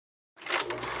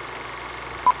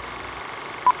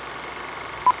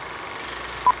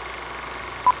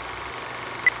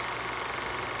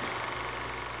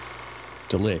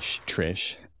Delish,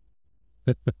 Trish.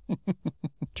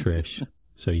 Trish.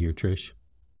 So you're Trish?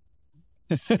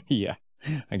 Yeah,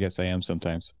 I guess I am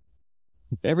sometimes.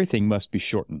 Everything must be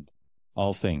shortened.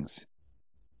 All things.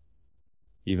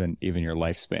 Even your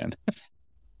lifespan.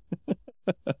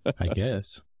 I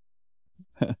guess.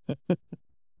 I'm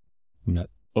not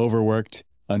overworked,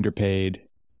 underpaid,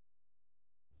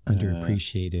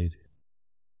 underappreciated,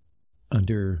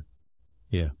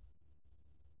 yeah.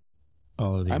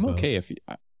 All of the I'm above. okay if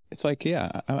it's like,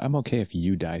 yeah, I'm okay if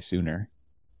you die sooner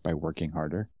by working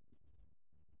harder.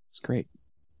 It's great.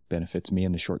 Benefits me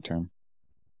in the short term.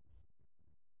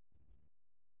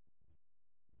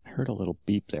 I heard a little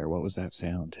beep there. What was that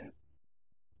sound?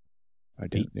 I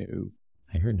don't know.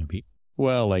 I heard no beep.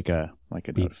 Well, like a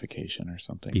beep. Notification or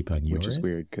something. Beep on your which is end?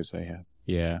 weird because I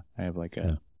have like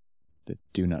the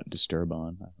do not disturb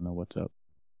on. I don't know what's up.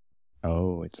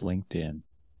 Oh, it's LinkedIn.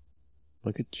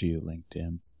 Look at you,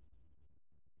 LinkedIn.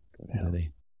 Go to hell.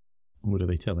 What are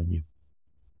they telling you?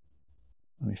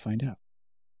 Let me find out.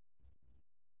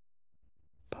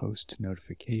 Post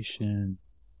notification.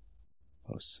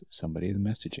 Post somebody the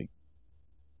messaging.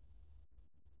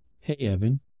 Hey,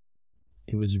 Evan.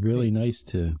 It was really nice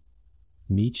to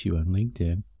meet you on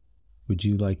LinkedIn. Would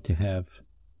you like to have...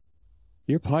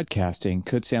 Your podcasting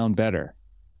could sound better.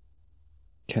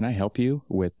 Can I help you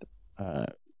with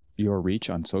your reach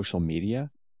on social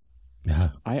media?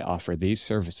 I offer these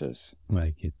services.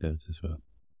 I get those as well.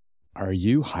 Are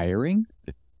you hiring?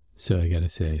 So I got to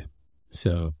say,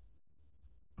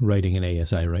 writing an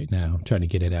ASI right now, trying to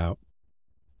get it out.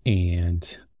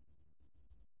 And...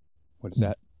 What is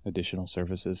that? Additional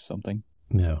services, something?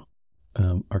 No.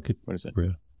 What is it?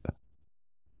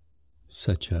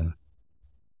 Such a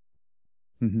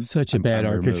bad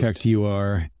architect removed. You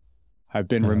are. I've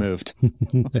been removed.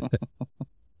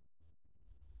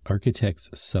 Architect's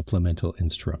supplemental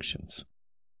instructions.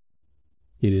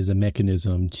 It is a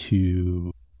mechanism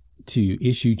to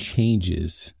issue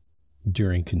changes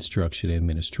during construction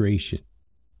administration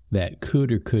that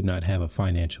could or could not have a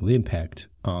financial impact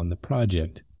on the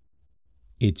project.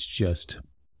 It's just,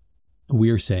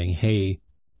 we're saying, hey,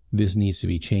 this needs to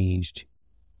be changed.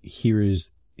 Here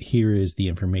is the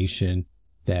information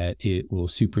that it will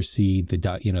supersede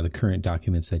the current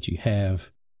documents that you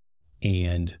have,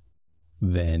 and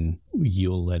then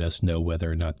you'll let us know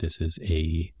whether or not this is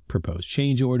a proposed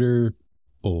change order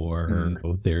or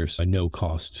there's a no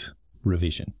cost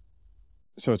revision.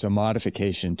 So it's a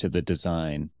modification to the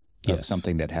design of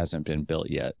something that hasn't been built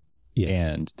yet.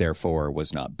 Yes. And therefore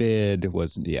was not bid,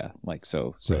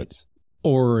 so right. It's...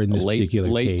 Or in this particular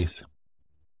case,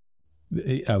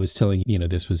 I was telling you,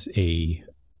 this was a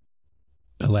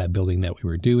lab building that we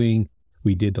were doing.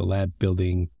 We did the lab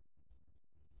building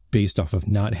based off of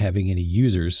not having any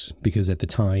users because at the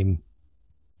time,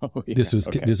 this was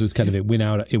kind of, it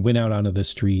went out onto the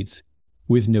streets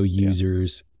with no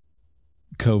users,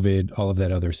 COVID, all of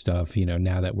that other stuff.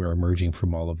 Now that we're emerging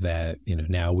from all of that,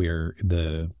 now we're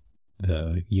the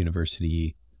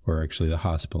university, or actually the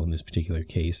hospital in this particular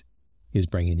case, is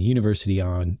bringing the university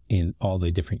on in all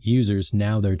the different users.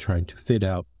 Now they're trying to fit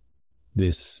out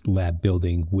this lab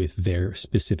building with their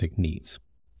specific needs.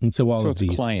 And so it's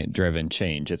client-driven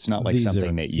change. It's not like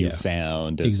something that you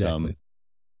found as some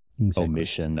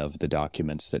omission of the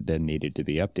documents that then needed to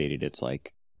be updated. It's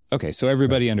like, okay, so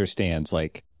everybody understands,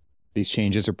 like, these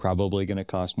changes are probably going to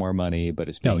cost more money, but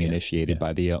it's being initiated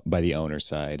by the owner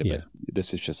side. Yeah. But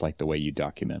this is just like the way you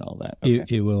document all that. Okay.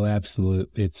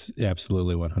 It's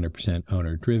absolutely 100%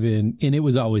 owner driven. And it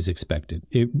was always expected.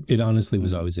 It honestly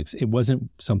was always, it wasn't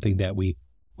something that we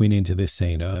went into this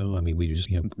saying, we just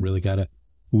really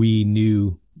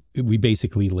we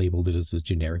basically labeled it as a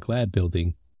generic lab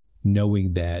building,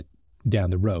 knowing that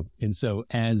down the road. And so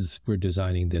as we're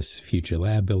designing this future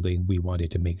lab building, we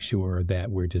wanted to make sure that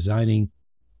we're designing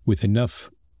with enough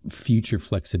future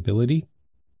flexibility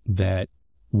that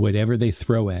whatever they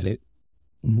throw at it,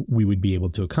 we would be able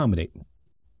to accommodate.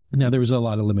 Now, there was a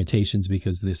lot of limitations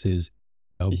because this is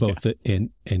both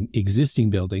an existing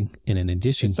building and an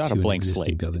addition to an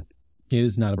existing building. It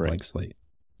is not a blank slate.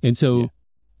 And so,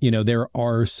 there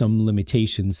are some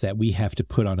limitations that we have to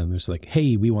put on them. There's like,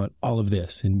 hey, we want all of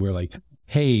this. And we're like,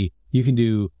 hey, you can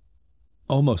do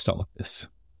almost all of this.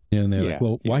 And they're like,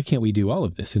 well, why can't we do all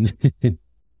of this? And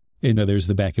there's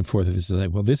the back and forth of this.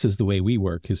 Like, well, this is the way we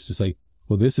work. It's just like,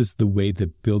 well, this is the way the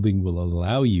building will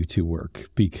allow you to work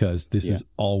because this is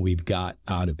all we've got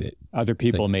out of it. Other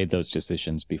people made those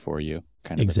decisions before you.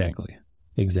 Exactly.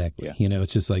 Yeah.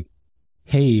 It's just like,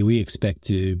 hey, we expect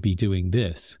to be doing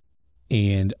this.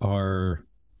 And our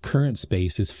current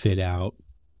space is fit out,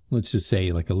 let's just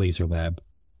say like a laser lab,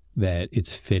 that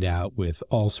it's fit out with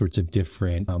all sorts of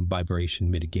different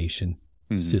vibration mitigation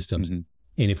systems. And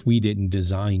if we didn't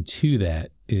design to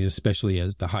that, especially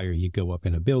as the higher you go up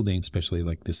in a building, especially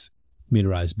like this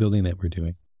mid-rise building that we're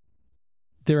doing,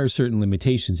 there are certain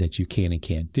limitations that you can and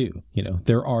can't do. You know,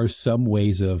 there are some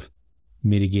ways of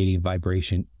mitigating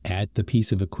vibration at the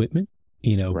piece of equipment,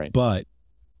 you know, but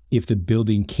if the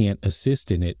building can't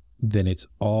assist in it, then it's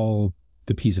all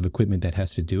the piece of equipment that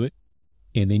has to do it.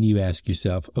 And then you ask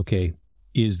yourself, okay,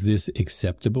 is this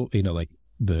acceptable? You know, like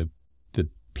the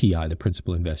PI, the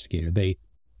principal investigator, they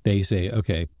say,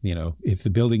 okay, you know, if the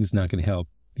building's not going to help,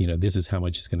 you know, this is how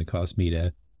much it's going to cost me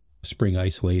to spring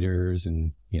isolators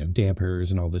and, you know, dampers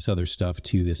and all this other stuff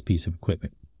to this piece of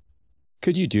equipment.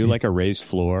 Could you do like a raised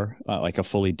floor, like a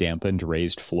fully dampened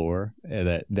raised floor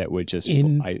that would just,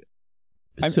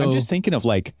 I'm just thinking of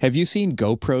like, have you seen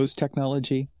GoPro's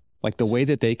technology? Like the way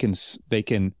that they can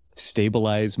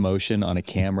stabilize motion on a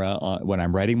camera when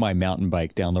I'm riding my mountain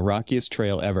bike down the rockiest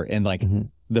trail ever. And like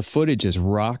the footage is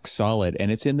rock solid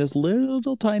and it's in this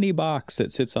little tiny box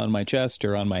that sits on my chest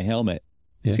or on my helmet.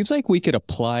 Yeah. Seems like we could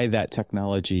apply that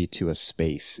technology to a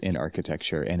space in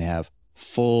architecture and have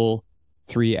full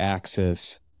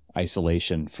 3-axis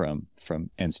isolation from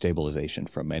and stabilization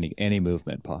from any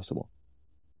movement possible.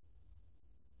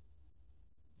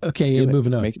 Okay, and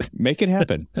moving on. Make it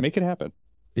happen. Make it happen.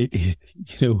 You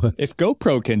know, if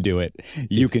GoPro can do it,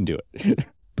 you can do it.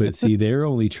 But see, they're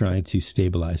only trying to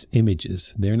stabilize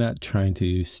images. They're not trying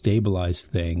to stabilize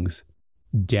things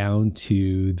down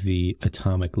to the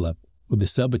atomic level, the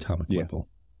subatomic level.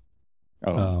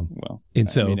 Oh, well. And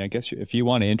so, I mean, I guess if you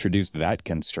want to introduce that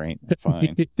constraint,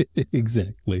 fine.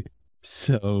 Exactly.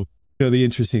 So, you know, the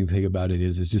interesting thing about it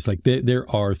is just like there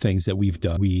are things that we've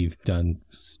done. We've done,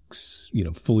 you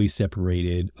know, fully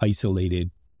separated,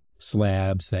 isolated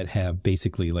slabs that have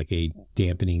basically like a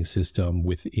dampening system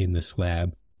within the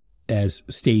slab as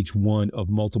stage one of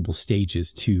multiple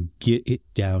stages to get it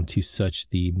down to such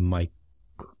the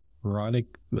micronic,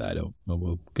 I don't know,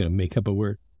 we're going to make up a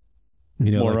word.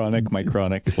 You know, moronic, like,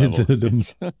 micronic level.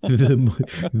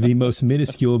 the most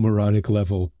minuscule moronic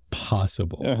level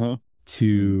possible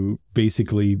to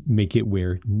basically make it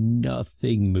where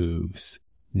nothing moves,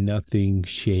 nothing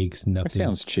shakes, nothing. That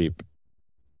sounds cheap.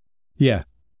 Yeah.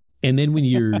 And then when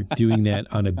you're doing that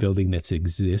on a building that's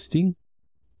existing,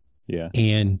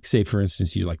 and say, for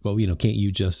instance, you're like, well, you know, can't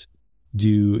you just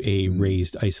do a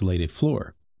raised isolated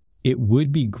floor? It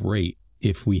would be great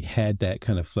if we had that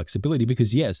kind of flexibility,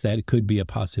 because yes, that could be a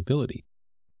possibility.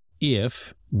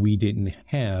 If we didn't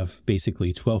have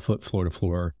basically 12-foot floor to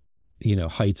floor, you know,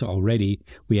 heights already,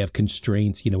 we have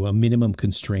constraints, you know, a minimum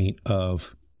constraint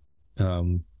of,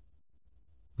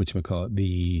 whatchamacallit,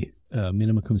 the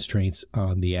minimum constraints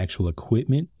on the actual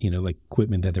equipment, you know, like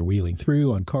equipment that they're wheeling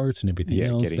through on carts and everything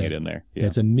else. Getting it in there. Yeah.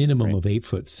 That's a minimum of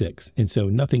 8'6". And so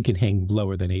nothing can hang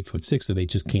lower than 8'6", so they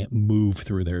just can't move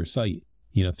through their site,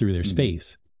 you know, through their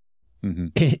space.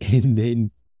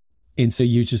 And so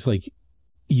you're just like,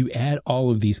 you add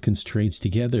all of these constraints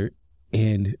together,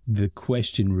 and the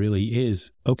question really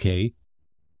is, okay,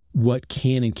 what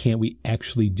can and can't we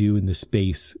actually do in the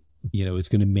space, you know, is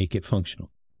going to make it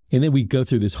functional? And then we go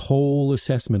through this whole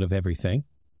assessment of everything.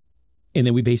 And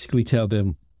then we basically tell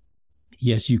them,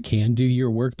 yes, you can do your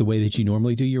work the way that you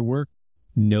normally do your work.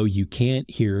 No, you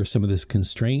can't. Here are some of the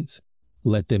constraints.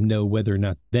 Let them know whether or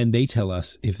not, then they tell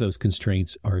us if those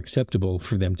constraints are acceptable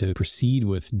for them to proceed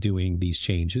with doing these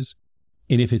changes.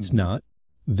 And if it's not,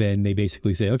 then they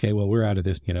basically say, okay, well, we're out of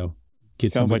this, you know.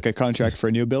 Sounds like a contract for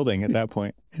a new building at that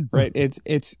point. Right.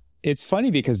 It's funny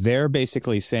because they're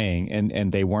basically saying,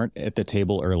 and they weren't at the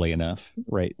table early enough,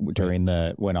 right, during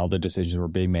when all the decisions were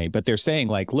being made, but they're saying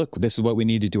like, look, this is what we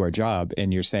need to do our job.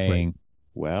 And you're saying,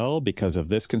 well, because of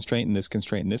this constraint and this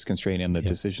constraint and this constraint and the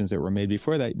decisions that were made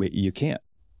before that, you can't.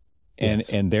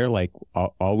 And they're like,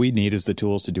 all we need is the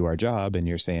tools to do our job. And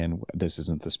you're saying, this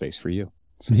isn't the space for you.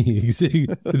 That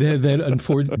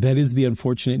is the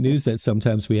unfortunate news that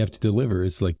sometimes we have to deliver.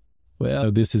 It's like,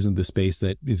 well, this isn't the space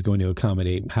that is going to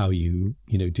accommodate how you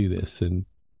do this. And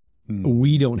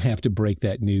we don't have to break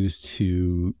that news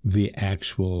to the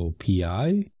actual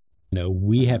PI. No,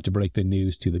 we have to break the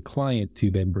news to the client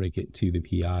to then break it to the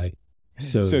PI.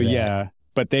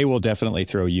 But they will definitely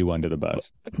throw you under the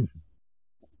bus.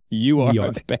 You are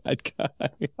the bad guy.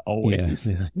 Always.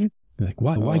 Yeah. Like,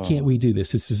 why can't we do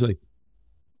this? It's just like,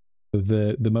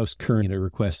 the most current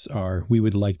requests are, we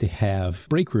would like to have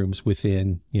break rooms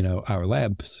within, you know, our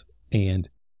labs. And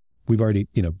we've already,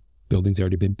 you know, building's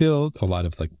already been built. A lot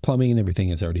of like plumbing and everything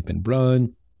has already been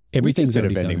run. Everything's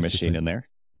already done. We could fit a vending machine in there.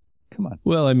 Come on.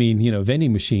 Well, I mean,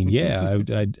 vending machine. Yeah,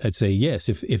 I'd say yes.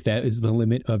 If that is the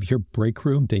limit of your break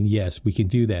room, then yes, we can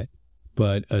do that.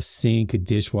 But a sink, a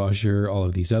dishwasher, all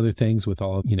of these other things with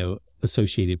all,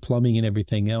 associated plumbing and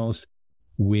everything else,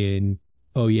 when,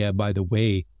 oh yeah, by the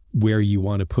way, where you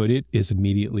want to put it is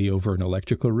immediately over an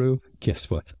electrical room. Guess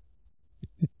what?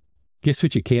 Guess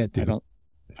what you can't do?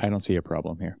 I don't see a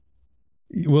problem here.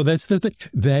 Well, that's the thing.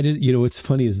 That is, what's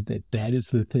funny is that is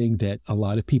the thing that a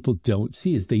lot of people don't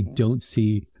see, is they don't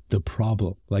see the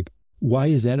problem. Like, why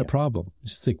is that a problem?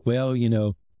 It's just like, well,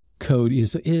 code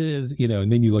is,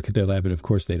 and then you look at their lab and of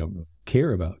course they don't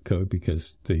care about code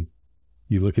because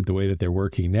you look at the way that they're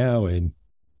working now and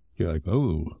you're like,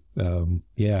 oh, I'm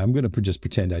going to just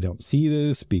pretend I don't see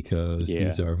this because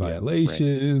these are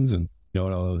violations and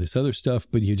all of this other stuff.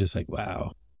 But you're just like,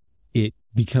 wow, it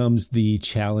becomes the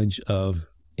challenge of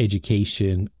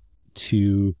education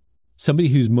to somebody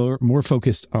who's more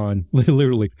focused on,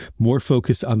 literally more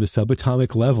focused on the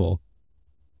subatomic level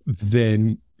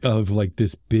than of like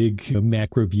this big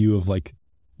macro view of like,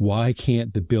 why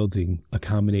can't the building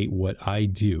accommodate what I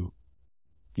do?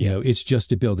 It's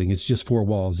just a building. It's just 4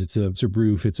 walls. It's a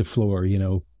roof. It's a floor.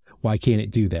 Why can't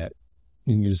it do that?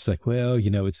 And you're just like, well,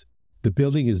 the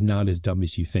building is not as dumb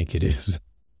as you think it is.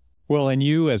 Well, and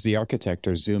you as the architect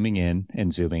are zooming in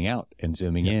and zooming out and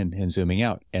zooming in and zooming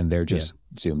out, and they're just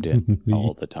zoomed in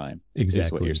all the time. Exactly.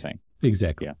 Is what you're saying.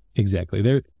 Exactly. Yeah. Exactly.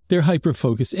 They're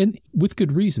hyper-focused, and with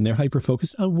good reason. They're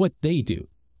hyper-focused on what they do.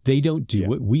 They don't do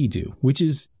what we do, which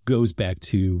goes back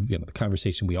to the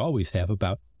conversation we always have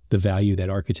about the value that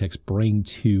architects bring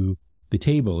to the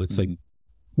table. It's like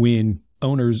when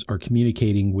owners are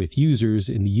communicating with users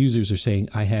and the users are saying,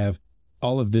 I have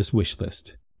all of this wish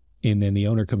list. And then the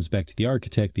owner comes back to the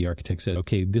architect said,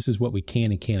 okay, this is what we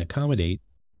can and can't accommodate.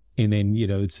 And then,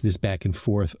 it's this back and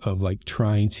forth of like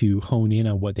trying to hone in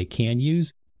on what they can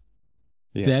use.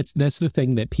 Yeah. That's the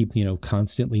thing that people,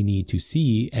 constantly need to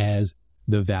see as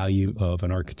the value of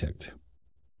an architect.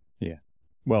 Yeah.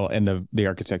 Well, and the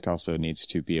architect also needs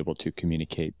to be able to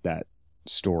communicate that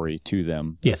story to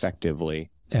them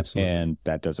effectively. Absolutely. And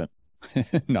that doesn't,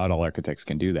 not all architects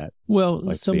can do that. Well,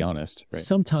 to be honest, right?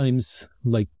 Sometimes,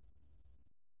 like,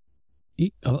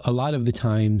 a lot of the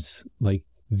times, like,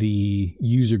 the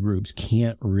user groups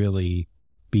can't really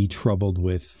be troubled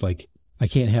with, like, I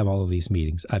can't have all of these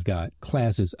meetings. I've got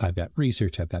classes, I've got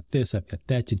research, I've got this, I've got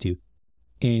that to do.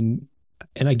 And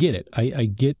I get it. I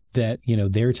get that,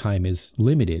 their time is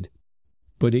limited,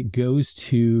 but it goes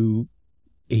to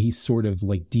a sort of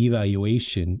like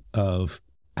devaluation of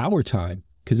our time.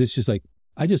 Cause it's just like,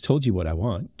 I just told you what I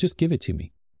want. Just give it to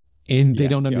me. And they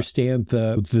don't understand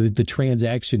the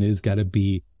transaction has got to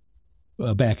be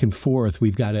back and forth.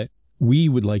 We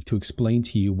would like to explain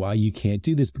to you why you can't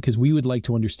do this, because we would like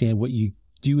to understand what you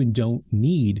do and don't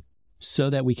need so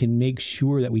that we can make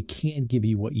sure that we can give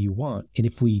you what you want. And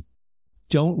if we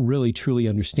don't really truly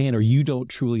understand, or you don't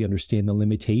truly understand the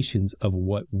limitations of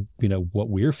what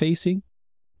we're facing,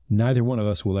 neither one of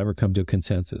us will ever come to a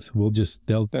consensus.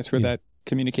 That's where that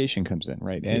communication comes in,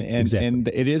 right? And exactly. And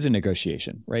it is a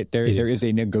negotiation, right? There is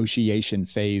a negotiation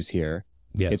phase here.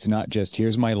 Yes. It's not just,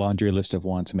 here's my laundry list of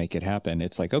wants, make it happen.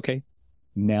 It's like, okay,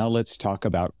 now let's talk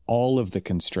about all of the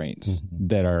constraints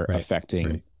that are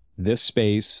affecting this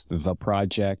space, the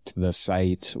project, the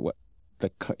site,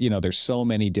 there's so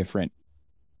many different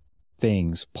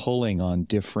things pulling on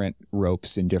different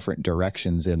ropes in different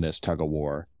directions in this tug of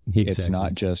war. Exactly. It's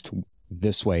not just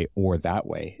this way or that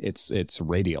way. It's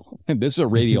radial. This is a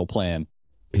radial plan.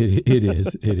 It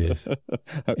is.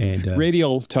 And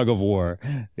radial tug of war.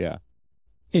 Yeah.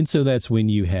 And so that's when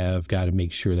you have got to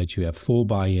make sure that you have full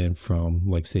buy-in from,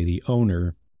 like, say, the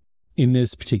owner. In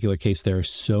this particular case, there are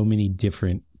so many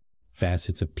different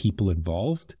facets of people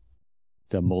involved.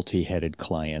 The multi-headed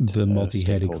client. The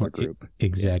multi-headed group.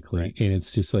 Exactly. Yeah, right. And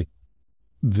it's just like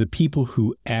the people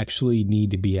who actually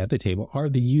need to be at the table are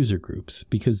the user groups,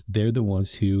 because they're the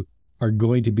ones who are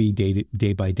going to be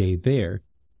day by day there.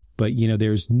 But,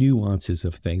 there's nuances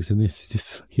of things. And it's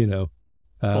just,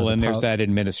 and there's that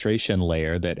administration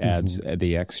layer that adds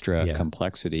the extra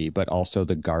complexity, but also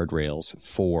the guardrails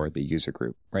for the user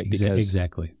group, right?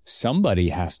 Because somebody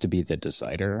has to be the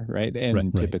decider, right?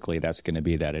 And typically that's going to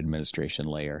be that administration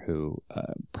layer who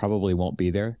probably won't be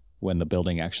there when the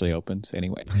building actually opens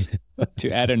anyway,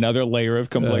 to add another layer of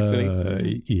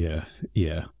complexity. Yeah.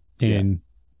 And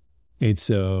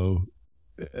so,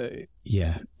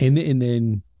 And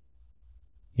then,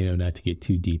 not to get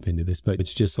too deep into this, but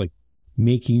it's just like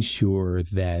making sure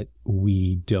that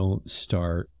we don't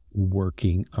start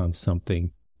working on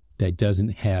something that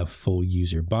doesn't have full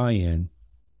user buy-in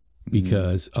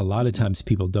because a lot of times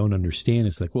people don't understand.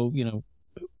 It's like, well,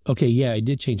 okay, yeah, I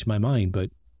did change my mind, but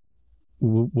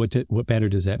what matter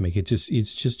does that make? It's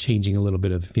just changing a little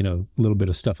bit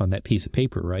of stuff on that piece of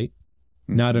paper, right?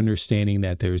 Mm-hmm. Not understanding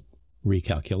that there's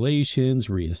recalculations,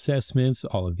 reassessments,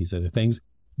 all of these other things.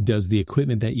 Does the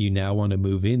equipment that you now want to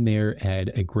move in there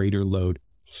add a greater load,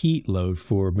 heat load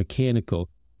for mechanical,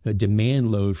 a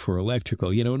demand load for electrical,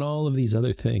 and all of these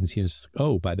other things?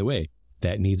 Oh, by the way,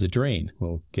 that needs a drain.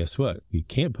 Well, guess what? You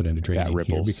can't put in a drain in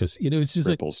here because, it's just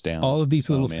like down. All of these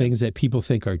little things that people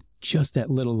think are just that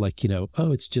little,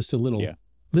 it's just a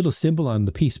little symbol on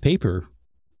the piece of paper.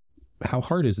 How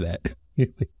hard is that?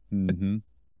 Mm-hmm.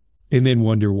 And then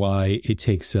wonder why it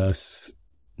takes us,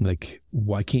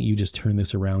 why can't you just turn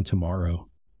this around tomorrow?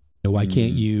 Why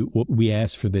can't you, we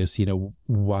asked for this,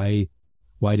 why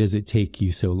does it take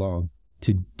you so long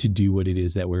to do what it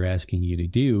is that we're asking you to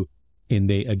do? And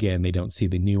they don't see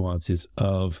the nuances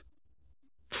of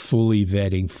fully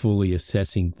vetting, fully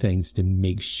assessing things to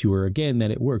make sure, again,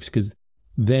 that it works. Because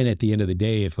then at the end of the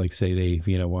day, if say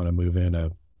they, want to move in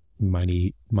a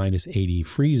minus 80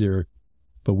 freezer,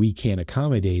 but we can't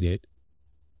accommodate it,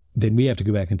 then we have to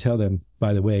go back and tell them,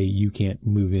 by the way, you can't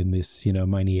move in this,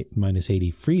 minus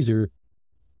 80 freezer.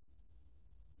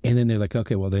 And then they're like,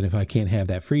 okay, well then if I can't have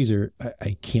that freezer,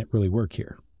 I can't really work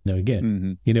here.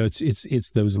 Again,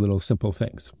 it's those little simple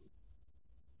things.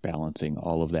 Balancing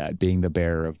all of that, being the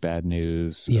bearer of bad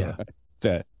news. Yeah.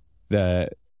 The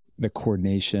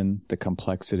coordination, the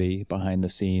complexity behind the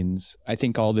scenes. I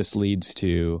think all this leads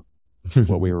to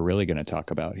what we were really going to talk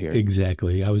about here.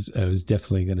 Exactly. I was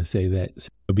definitely going to say that. So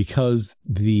because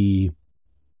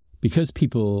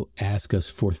people ask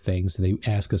us for things, they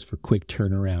ask us for quick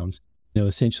turnarounds,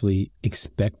 essentially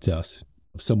expect us,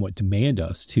 somewhat demand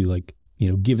us to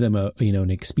give them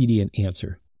an expedient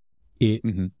answer. It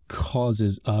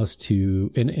causes us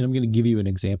to, and I'm going to give you an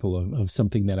example of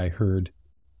something that I heard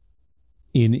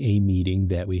in a meeting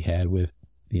that we had with,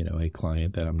 a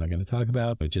client that I'm not going to talk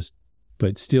about,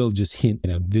 but still just hint,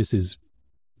 this is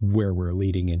where we're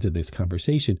leading into this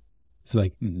conversation. It's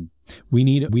like,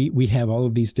 we have all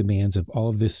of these demands of all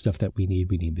of this stuff that we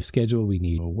need. We need the schedule. We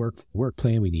need a work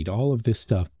plan. We need all of this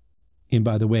stuff. And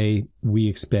by the way, we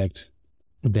expect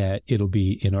that it'll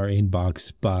be in our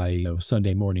inbox by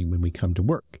Sunday morning when we come to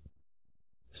work.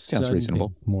 Sounds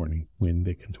reasonable. Morning when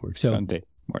they come to work. Sunday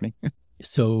morning.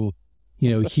 So,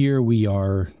 here we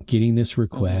are getting this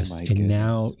request, and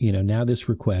now this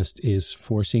request is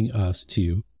forcing us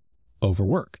to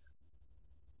overwork.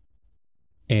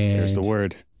 And there's the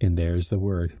word. And there's the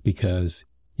word, because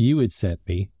you had sent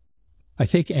me, I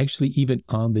think actually even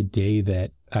on the day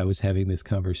that I was having this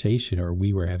conversation, or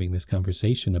we were having this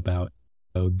conversation about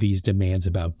these demands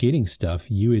about getting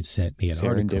stuff, you had sent me an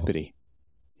article. Serendipity.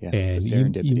 Yeah, and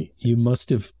serendipity. You must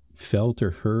have felt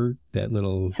or heard that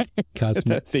little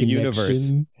cosmic the connection.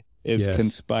 Universe is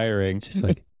conspiring. Just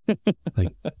like,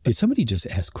 did somebody just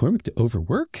ask Cormac to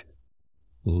overwork?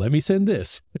 Let me send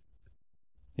this.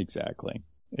 Exactly.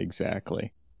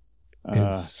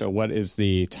 So what is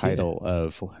the title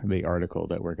of the article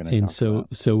that we're going to talk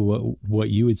about? So what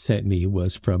you had sent me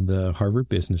was from the Harvard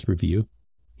Business Review,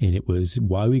 and it was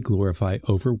Why We Glorify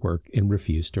Overwork and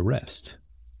Refuse to Rest.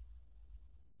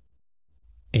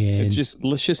 And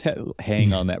let's just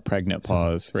hang on that pregnant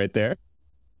pause right there.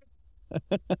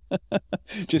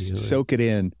 Just soak it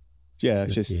in. Yeah,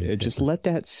 just let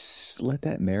that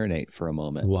marinate for a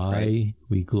moment. Why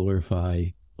we glorify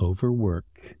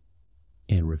overwork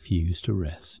and refuse to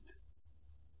rest.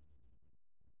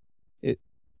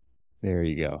 There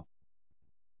you go.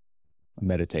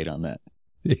 Meditate on that.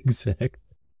 Exactly.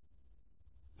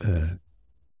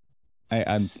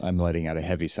 I'm letting out a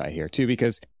heavy sigh here too,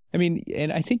 because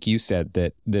and I think you said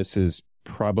that this is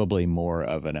probably more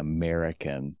of an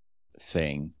American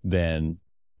thing than,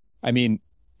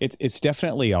 it's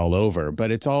definitely all over,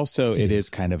 but it's also, it is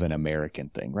kind of an American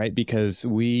thing, right? Because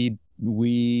we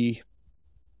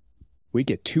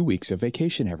get 2 weeks of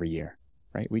vacation every year,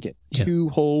 right? We get 2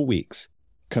 whole weeks.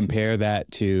 Compare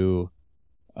that to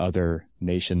other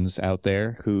nations out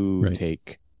there who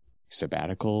take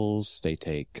sabbaticals. They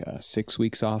take 6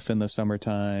 weeks off in the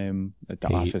summertime.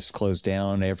 The office closed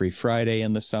down every Friday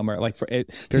in the summer.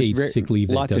 There's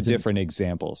lots of different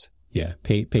examples. Yeah,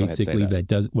 paid sick leave that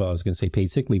does. Well, I was going to say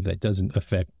paid sick leave that doesn't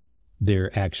affect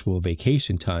their actual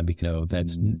vacation time, because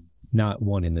that's not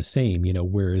one and the same.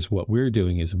 Whereas what we're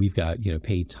doing is we've got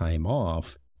paid time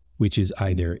off, which is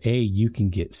either you can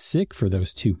get sick for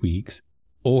those 2 weeks,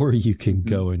 or you can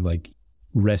go and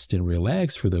rest and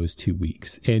relax for those 2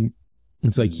 weeks. And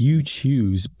it's you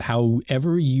choose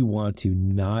however you want to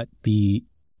not be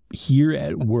here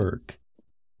at work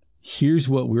here's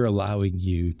what we're allowing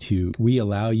you to, we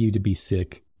allow you to be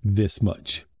sick this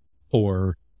much,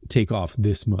 or take off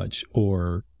this much,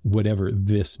 or whatever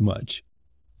this much.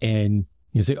 And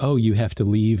you say, oh, you have to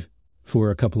leave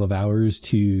for a couple of hours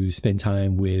to spend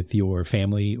time with your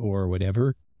family or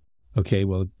whatever. Okay,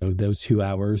 well, those 2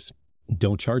 hours,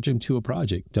 don't charge them to a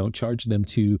project. Don't charge them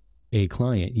to a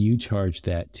client. You charge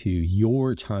that to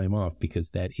your time off, because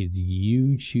that is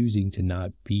you choosing to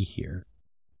not be here.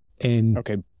 And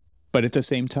okay, but at the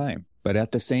same time,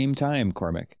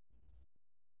 Cormac.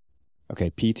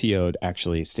 Okay, PTO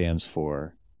actually stands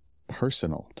for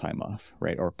personal time off,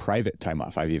 right? Or private time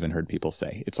off. I've even heard people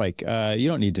say it's like, you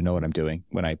don't need to know what I'm doing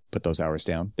when I put those hours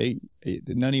down.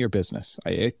 None of your business.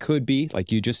 It could be,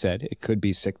 like you just said, it could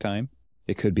be sick time.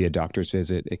 It could be a doctor's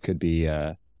visit. It could be,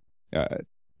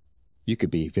 you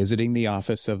could be visiting the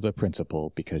office of the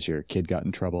principal because your kid got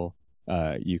in trouble.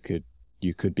 You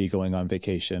could be going on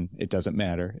vacation. It doesn't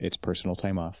matter. It's personal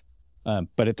time off.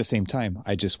 But at the same time,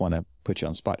 I just want to put you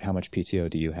on the spot. How much PTO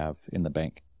do you have in the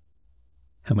bank?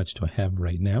 How much do I have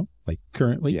right now? Like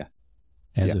currently? Yeah.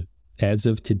 As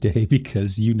of today,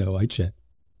 because I check.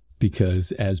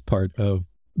 Because as part of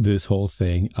this whole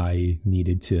thing, I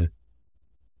needed to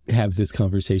have this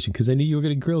conversation because I knew you were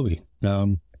going to grill me.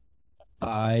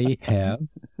 I have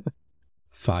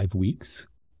 5 weeks.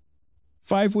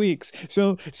 5 weeks.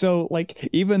 So like,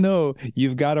 even though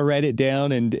you've got to write it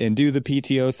down and do the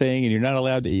PTO thing, and you're not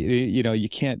allowed to, you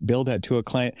can't bill that to a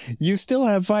client, you still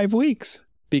have 5 weeks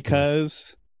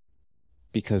because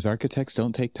architects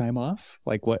don't take time off.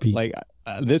 Like what,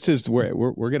 this is where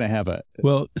we're going to have a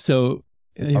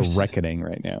reckoning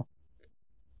right now.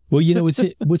 Well,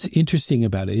 what's interesting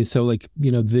about it is, so like,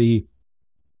 the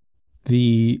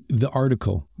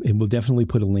article, and we'll definitely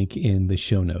put a link in the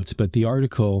show notes, but the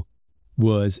article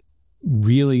was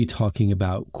really talking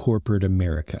about corporate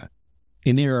America.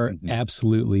 And there are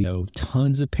absolutely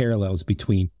tons of parallels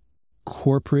between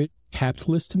corporate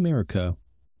capitalist America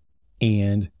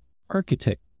and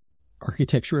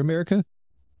architecture America.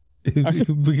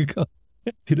 We could call,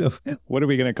 what are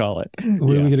we going to call it?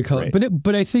 What are we going to call it?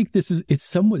 But I think it's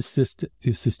somewhat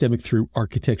systemic through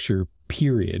architecture,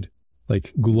 period.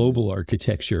 Like global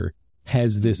architecture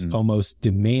has this almost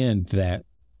demand that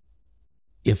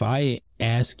if I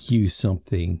ask you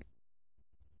something,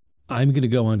 I'm going to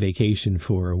go on vacation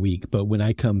for a week, but when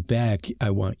I come back, I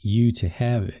want you to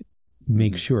have it.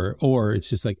 Make sure. Or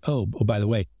it's just like, oh, by the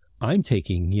way, I'm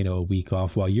taking, a week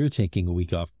off while you're taking a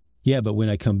week off. Yeah, but when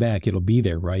I come back, it'll be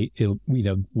there, right? It'll,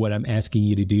 what I'm asking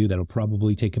you to do, that'll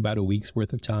probably take about a week's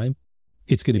worth of time.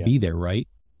 It's going to be there, right?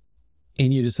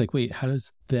 And you're just like, wait, how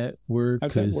does that work? How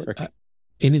does that work?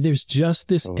 And there's just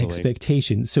this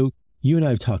expectation. So you and I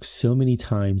have talked so many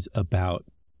times about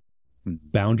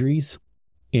boundaries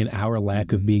and our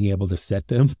lack of being able to set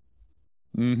them,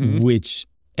 which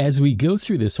as we go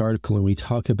through this article and we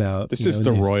talk about... This is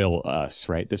the royal us,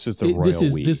 right? This is the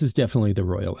royal we. This is definitely the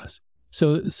royal us.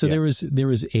 So there was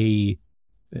a,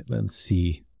 let's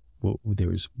see, there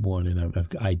was one, and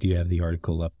I do have the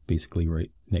article up basically right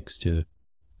next to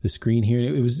the screen here.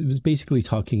 It was basically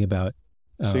talking about...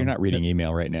 So you're not reading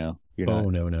email right now? You're not,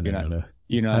 no.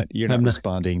 You're not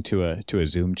responding to a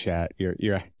Zoom chat.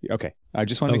 You're okay. I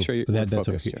just want to make sure you're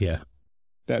focused. Yeah.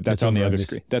 That's on the other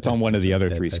screen. That's on one of the other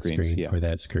three screens. Or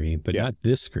that screen, but not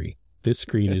this screen. This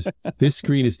screen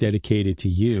is dedicated to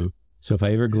you. So if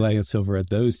I ever glance over at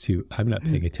those two, I'm not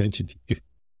paying attention to you.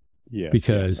 Yeah.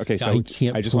 Because okay, so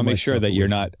I just want to make sure that you're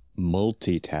not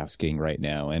multitasking right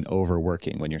now and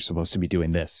overworking when you're supposed to be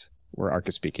doing this. We're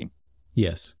ARCA speaking.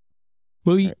 Yes.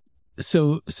 Well,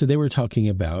 so they were talking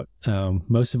about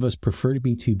most of us prefer to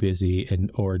be too busy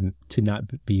or to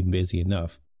not be busy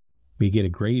enough. We get a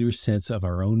greater sense of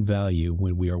our own value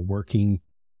when we are working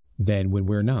than when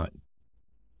we're not.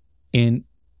 And,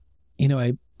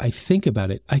 I think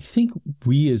about it. I think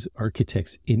we as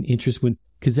architects in interest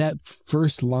because that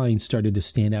first line started to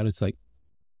stand out. It's like,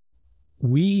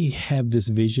 we have this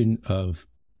vision of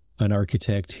an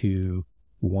architect who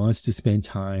wants to spend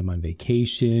time on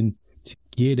vacation, to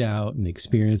get out and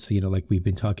experience, like we've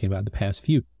been talking about the past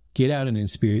few, get out and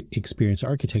experience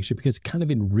architecture because it kind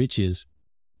of enriches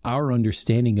our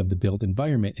understanding of the built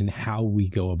environment and how we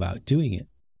go about doing it.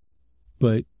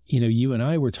 But, you and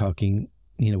I were talking,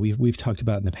 we've talked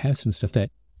about in the past and stuff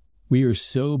that we are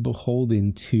so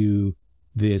beholden to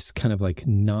this kind of like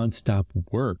nonstop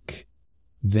work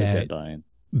that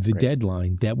the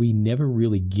deadline that we never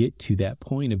really get to that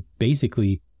point of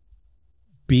basically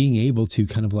being able to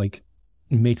kind of like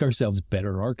make ourselves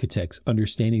better architects,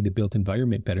 understanding the built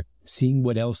environment better, seeing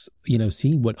what else,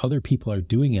 seeing what other people are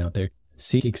doing out there,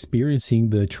 experiencing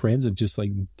the trends of just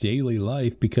like daily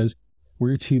life because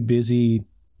we're too busy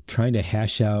trying to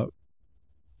hash out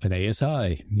an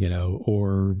ASI,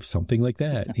 or something like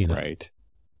that, Right.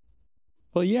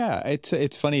 Well, yeah,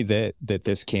 it's funny that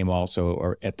this came also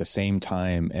or at the same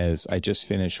time as I just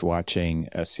finished watching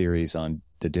a series on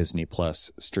the Disney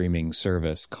Plus streaming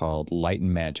service called Light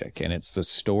and Magic, and it's the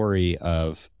story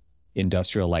of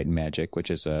Industrial Light and Magic,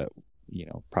 which is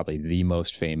probably the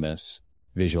most famous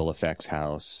visual effects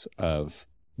house of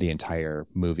the entire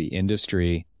movie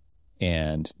industry.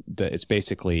 And it's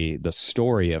basically the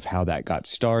story of how that got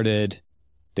started,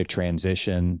 the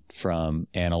transition from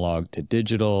analog to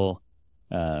digital.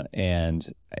 And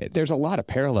there's a lot of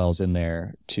parallels in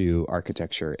there to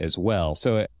architecture as well.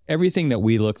 So everything that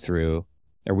we look through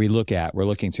or we look at, we're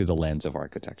looking through the lens of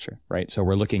architecture, right? So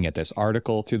we're looking at this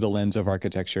article through the lens of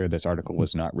architecture. This article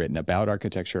was not written about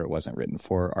architecture. It wasn't written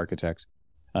for architects,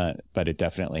 but it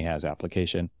definitely has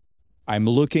application. I'm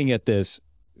looking at this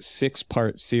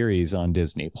 6-part series on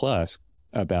Disney Plus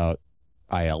about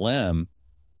ILM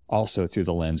also through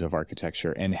the lens of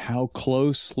architecture and how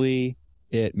closely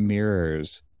it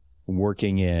mirrors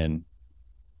working in,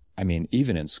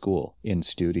 even in school, in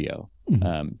studio,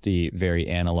 the very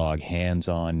analog,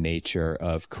 hands-on nature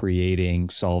of creating,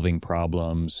 solving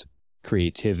problems,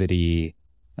 creativity,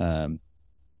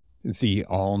 the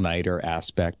all-nighter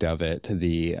aspect of it,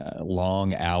 the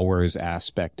long hours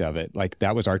aspect of it. Like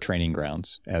that was our training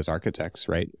grounds as architects,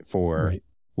 right? For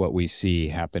what we see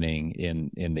happening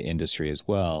in the industry as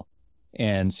well.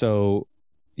 And so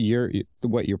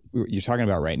what you're talking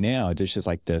about right now, there's just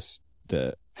like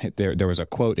there was a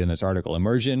quote in this article: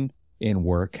 immersion in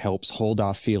work helps hold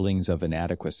off feelings of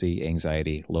inadequacy,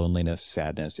 anxiety, loneliness,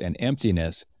 sadness, and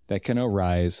emptiness that can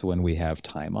arise when we have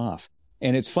time off.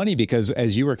 And it's funny because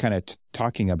as you were kind of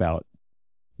talking about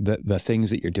the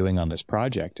things that you're doing on this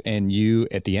project, and you,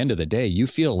 at the end of the day, you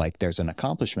feel like there's an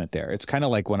accomplishment there. It's kind of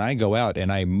like when I go out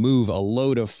and I move a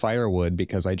load of firewood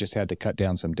because I just had to cut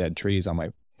down some dead trees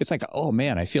it's like, oh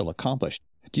man, I feel accomplished.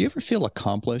 Do you ever feel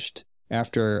accomplished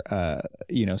after,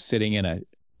 sitting in a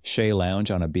Shea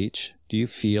lounge on a beach? Do you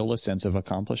feel a sense of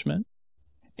accomplishment?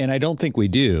 And I don't think we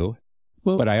do,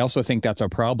 but I also think that's a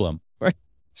problem, right?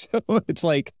 So it's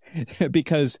like,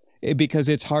 because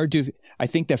it's hard to, I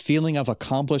think the feeling of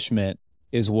accomplishment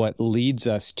is what leads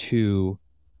us to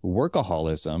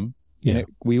workaholism. Yeah. And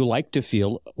we like to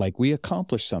feel like we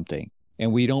accomplished something,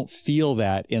 and we don't feel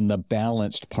that in the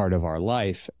balanced part of our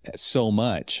life so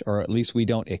much, or at least we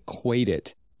don't equate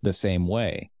it the same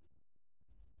way.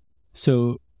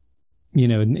 So,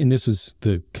 and this was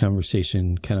the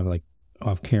conversation kind of like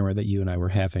off camera that you and I were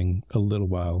having a little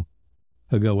while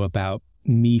ago about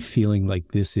me feeling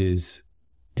like this is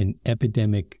an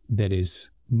epidemic that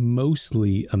is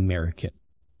mostly American.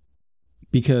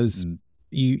 Because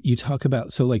you talk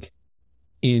about, so like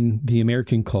in the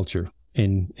American culture,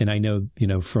 and I know,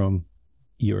 from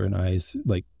your and I's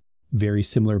like very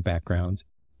similar backgrounds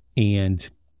and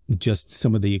just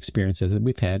some of the experiences that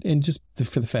we've had, and just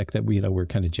for the fact that we're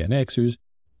kind of Gen Xers,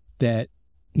 that,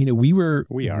 we are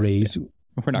raised. Yeah.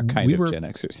 We're not kind of Gen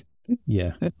Xers.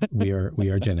 Yeah, we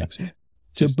are Gen Xers.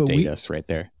 Just date us right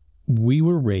there. We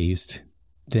were raised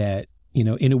that,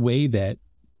 in a way that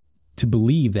to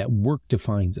believe that work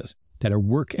defines us, that our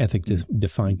work ethic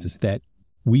defines us, that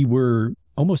we were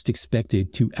almost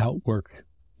expected to outwork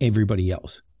everybody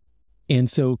else. And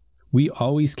so we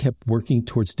always kept working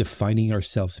towards defining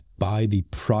ourselves by the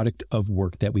product of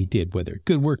work that we did, whether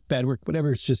good work, bad work,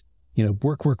 whatever. It's just,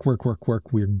 work.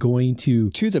 We're going to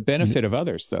the benefit of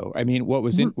others, though. I mean,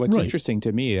 what's interesting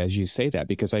to me as you say that,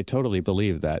 because I totally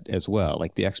believe that as well.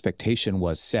 Like the expectation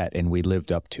was set and we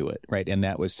lived up to it, right? And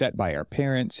that was set by our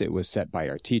parents. It was set by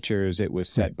our teachers. It was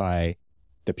set by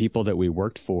the people that we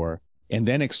worked for, and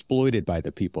then exploited by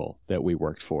the people that we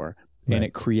worked for. Right. And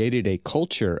it created a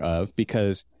culture of,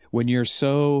 because when you're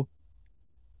so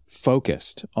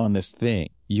focused on this thing,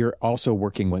 you're also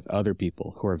working with other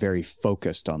people who are very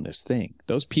focused on this thing.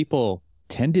 Those people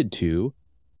tended to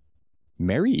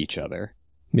marry each other,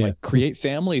 like create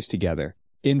families together,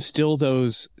 instill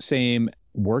those same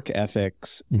work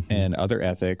ethics and other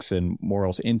ethics and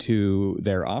morals into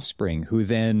their offspring, who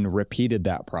then repeated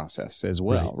that process as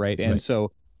well, right? And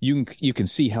so you can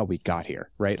see how we got here,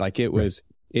 right? Like it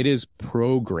is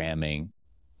programming,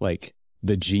 like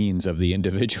the genes of the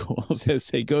individuals as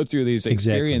they go through these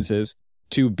experiences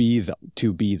to be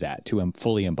that, to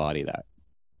fully embody that.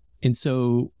 And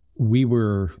so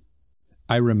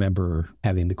I remember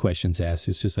having the questions asked.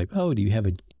 It's just like, oh, do you have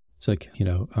it's like,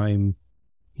 I'm,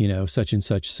 such and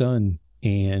such son.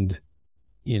 And,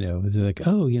 they're like,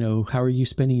 oh, how are you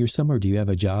spending your summer? Do you have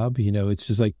a job? It's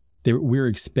just like, we're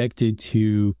expected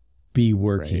to be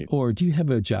working. Right. Or do you have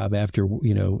a job after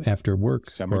work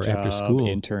Summer or job, after school?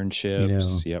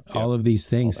 Internships, all of these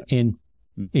things. And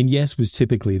yes was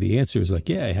typically the answer is like,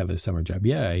 yeah, I have a summer job.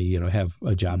 Yeah, I have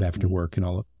a job after work and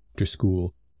all after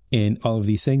school and all of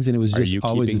these things. And it was just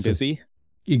always keeping busy.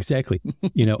 Exactly.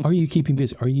 Are you keeping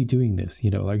busy? Are you doing this?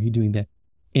 Are you doing that?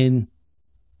 And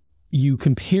you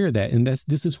compare that. And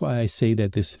this is why I say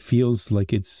that this feels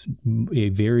like it's a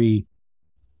very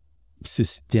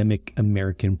systemic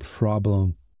American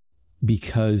problem,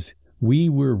 because we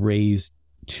were raised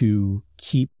to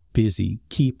keep busy,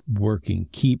 keep working,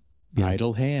 keep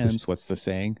idle hands. What's the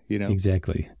saying?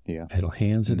 Exactly. Yeah. Idle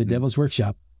hands are the devil's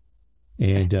workshop.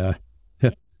 And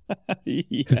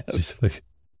yes.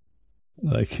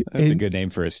 Like that's a good name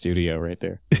for a studio right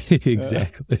there.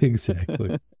 Exactly.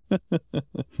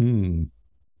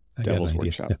 Devil's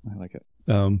workshop. Yeah. I like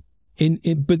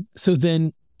it. But so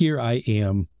then here I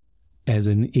am as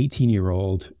an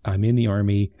 18-year-old. I'm in the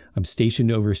Army. I'm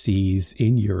stationed overseas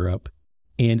in Europe,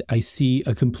 and I see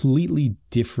a completely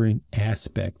different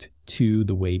aspect to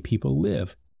the way people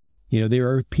live. There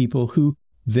are people who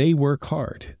they work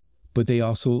hard, but they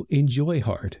also enjoy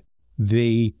hard.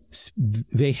 They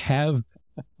have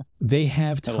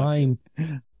time.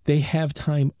 They have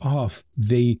time off.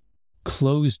 They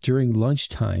close during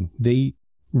lunchtime. They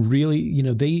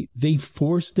really, they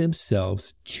force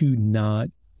themselves to not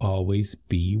always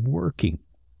be working.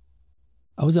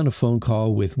 I was on a phone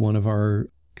call with one of our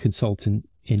consultant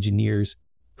engineers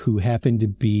who happened to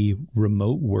be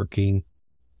remote working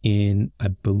in, I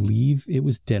believe it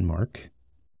was Denmark,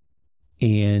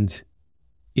 and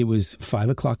it was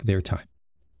 5:00 their time.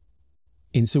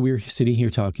 And so we were sitting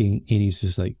here talking, and he's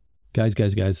just like,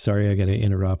 guys, sorry, I got to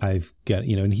interrupt. I've got,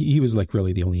 and he was like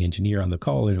really the only engineer on the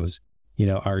call, and it was,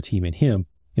 our team and him.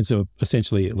 And so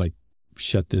essentially it like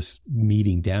shut this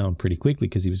meeting down pretty quickly,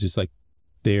 because he was just like,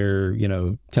 they're,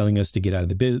 telling us to get out of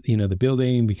the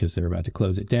building because they're about to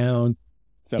close it down.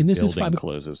 And this is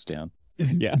closes down.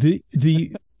 Yeah.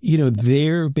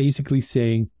 They're basically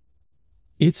saying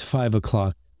it's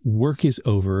 5:00, work is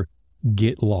over,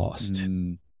 get lost.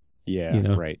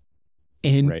 Yeah. Right.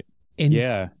 And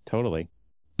yeah, totally.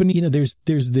 But we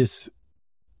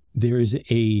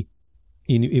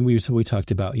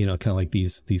talked about, kind of like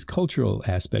these cultural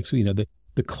aspects.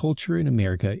 The culture in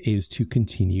America is to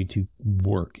continue to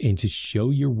work and to show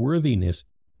your worthiness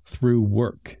through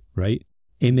work, right?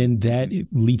 And then that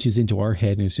leaches into our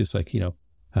head, and it's just like,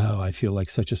 oh, I feel like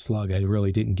such a slug. I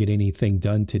really didn't get anything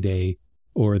done today,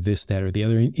 or this, that, or the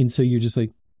other. And so you're just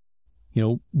like,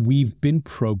 we've been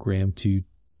programmed to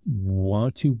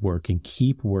want to work and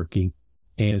keep working.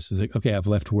 And it's like, okay, I've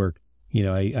left work.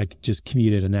 I just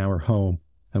commuted an hour home.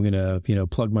 I'm going to,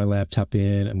 plug my laptop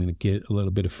in. I'm going to get a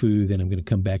little bit of food. Then I'm going to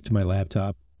come back to my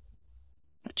laptop,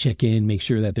 check in, make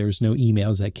sure that there's no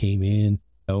emails that came in,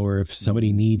 or if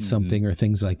somebody needs something or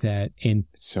things like that. And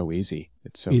it's so easy.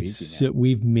 It's easy. So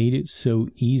we've made it so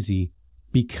easy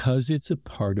because it's a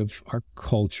part of our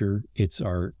culture. It's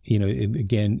our,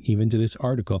 again, even to this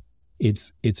article,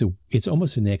 it's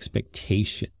almost an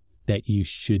expectation that you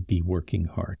should be working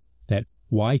hard. That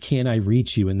why can't I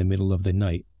reach you in the middle of the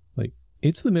night? Like,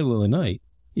 it's the middle of the night.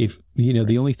 If,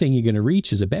 the only thing you're going to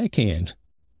reach is a backhand,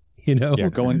 Yeah,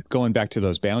 going back to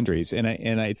those boundaries. And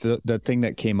the thing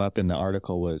that came up in the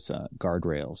article was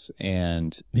guardrails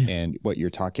and what you're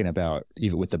talking about,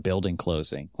 even with the building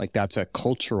closing, like that's a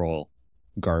cultural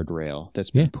guardrail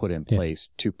that's been put in place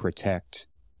to protect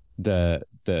the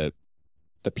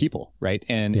people, right?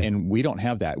 And we don't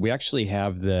have that. We actually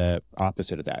have the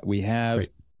opposite of that. We have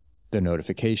the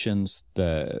notifications,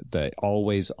 the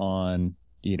always on,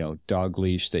 dog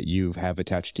leash that you have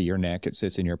attached to your neck. It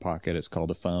sits in your pocket. It's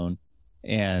called a phone.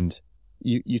 And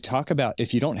you talk about,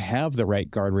 if you don't have the right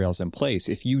guardrails in place,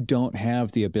 if you don't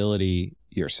have the ability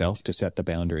yourself to set the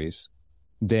boundaries,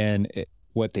 then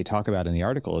what they talk about in the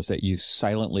article is that you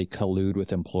silently collude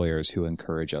with employers who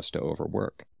encourage us to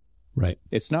overwork. Right.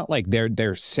 It's not like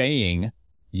they're saying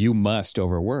you must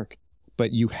overwork,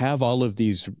 but you have all of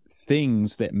these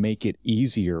things that make it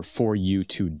easier for you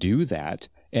to do that.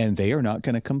 And they are not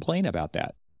going to complain about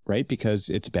that, right? Because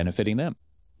it's benefiting them.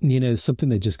 Something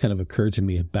that just kind of occurred to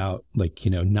me about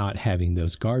not having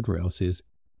those guardrails is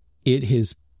it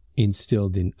has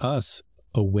instilled in us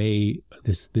a way,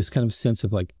 this kind of sense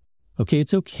of like, okay,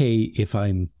 it's okay if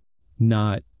I'm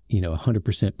not,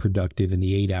 100% productive in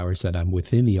the 8 hours that I'm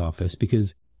within the office,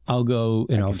 because I'll go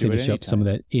and I'll finish up some of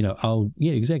that,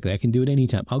 exactly. I can do it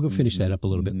anytime. I'll go finish that up a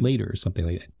little bit later or something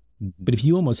like that. But if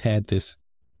you almost had the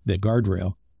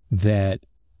guardrail that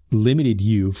limited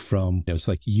you from, it's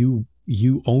like you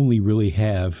only really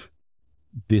have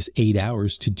this 8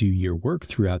 hours to do your work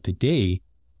throughout the day.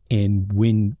 And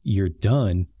when you're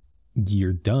done.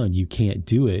 You can't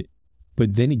do it.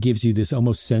 But then it gives you this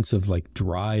almost sense of like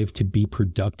drive to be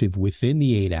productive within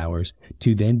the 8 hours,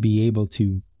 to then be able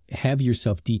to have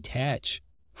yourself detach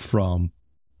from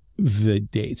the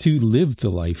day, to live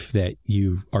the life that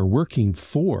you are working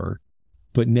for,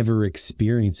 but never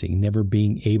experiencing, never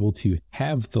being able to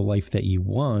have the life that you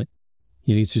want.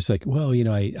 It's just like, well,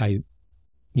 I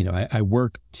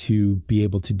work to be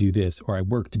able to do this, or I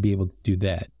work to be able to do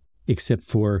that, except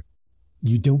for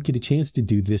you don't get a chance to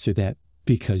do this or that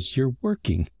because you're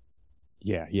working.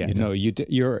 Yeah. No,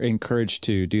 you're encouraged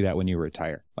to do that when you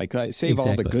retire. Like save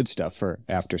all the good stuff for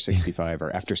after 65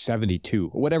 or after 72,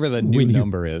 whatever the new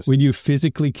number is. When you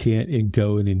physically can't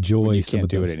go and enjoy some of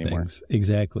those things.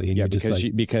 Exactly. And yeah,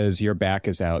 because your back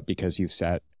is out because you've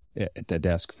sat at the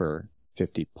desk for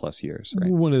 50 plus years, right?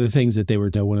 One of the things that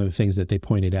they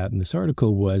pointed out in this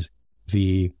article was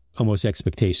the almost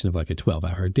expectation of like a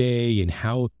 12-hour day, and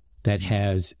how that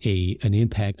has an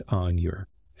impact on your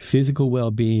physical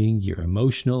well-being, your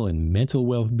emotional and mental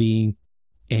well-being.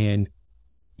 And,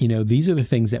 these are the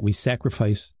things that we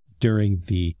sacrifice during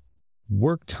the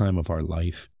work time of our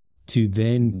life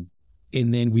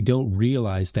and then we don't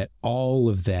realize that all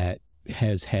of that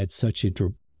has had such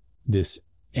this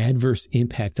adverse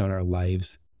impact on our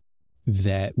lives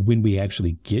that when we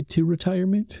actually get to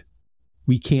retirement,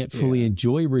 we can't fully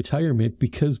enjoy retirement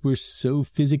because we're so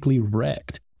physically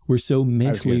wrecked. We're so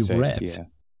mentally wrecked. Yeah.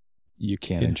 You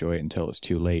can't enjoy it until it's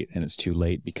too late, and it's too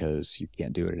late because you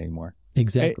can't do it anymore.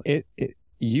 Exactly.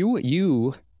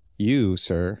 You,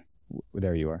 sir,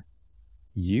 there you are.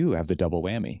 You have the double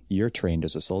whammy. You're trained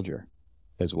as a soldier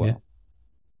as well.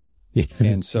 Yeah.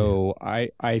 And so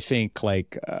I think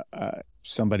like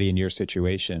somebody in your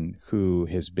situation who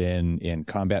has been in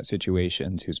combat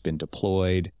situations, who's been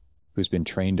deployed, who's been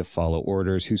trained to follow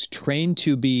orders, who's trained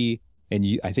to be, and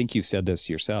I think you've said this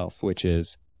yourself, which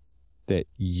is that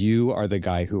you are the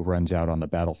guy who runs out on the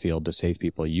battlefield to save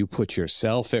people. You put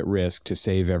yourself at risk to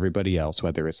save everybody else,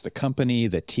 whether it's the company,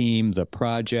 the team, the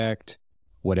project,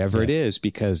 whatever it is,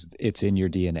 because it's in your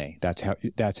DNA.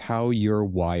 That's how you're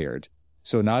wired.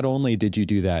 So not only did you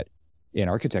do that in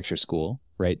architecture school,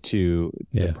 right, to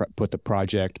put the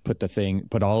project,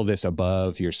 put all of this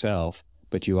above yourself,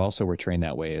 but you also were trained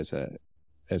that way as a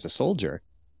soldier.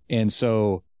 And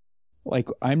so like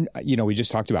we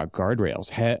just talked about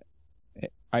guardrails.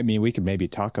 We could maybe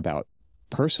talk about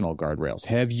personal guardrails.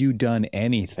 Have you done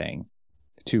anything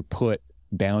to put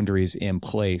boundaries in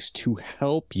place to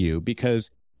help you?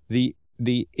 Because the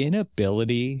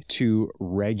inability to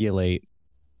regulate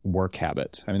work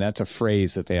habits, that's a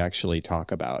phrase that they actually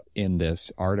talk about in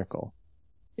this article.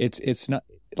 It's not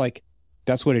like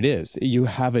that's what it is. You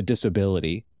have a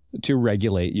disability to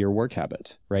regulate your work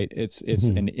habits, right? It's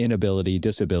an inability,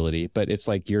 disability, but it's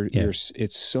like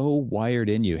it's so wired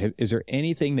in you. Is there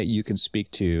anything that you can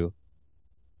speak to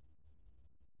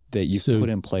that you've put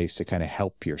in place to kind of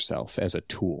help yourself as a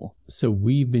tool? So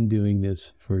we've been doing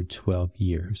this for 12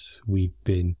 years. We've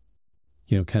been,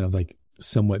 kind of like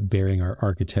somewhat bearing our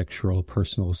architectural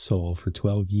personal soul for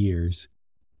 12 years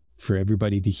for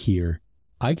everybody to hear.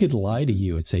 I could lie to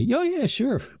you and say, oh yeah,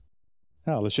 sure.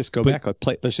 Oh, let's just go back.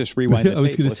 Let's just rewind the tape. I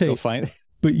was going to say, go find it.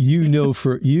 But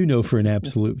for an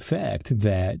absolute fact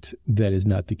that is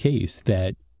not the case.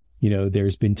 That,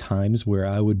 there's been times where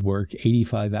I would work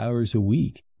 85 hours a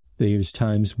week. There's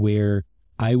times where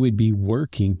I would be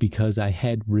working because I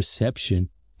had reception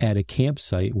at a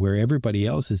campsite where everybody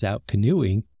else is out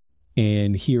canoeing.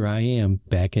 And here I am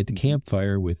back at the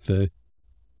campfire with the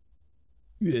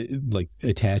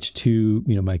attached to,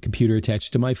 my computer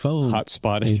attached to my phone.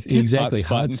 Hotspotting. Exactly.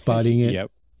 Hotspotting it.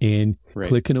 Yep. And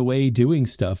clicking away, doing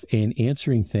stuff and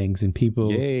answering things, and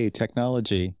people. Yay,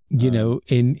 technology.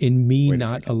 And me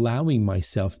not allowing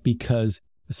myself because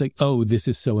it's like, oh, this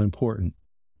is so important.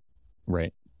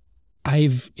 Right.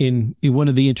 One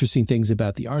of the interesting things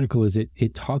about the article is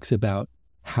it talks about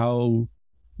how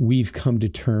we've come to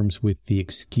terms with the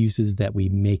excuses that we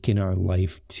make in our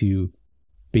life to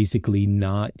basically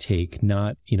not take the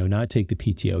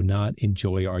PTO, not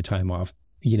enjoy our time off,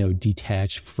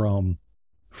 detach from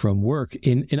work.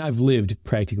 And I've lived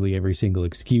practically every single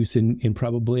excuse and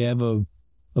probably have a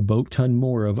boat ton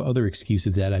more of other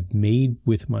excuses that I've made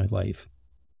with my life.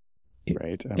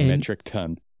 Right. A metric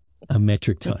ton.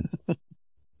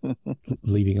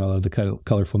 Leaving all of the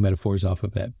colorful metaphors off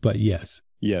of that. But yes.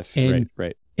 Yes.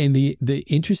 Right. And the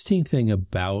interesting thing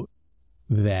about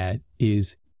that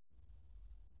is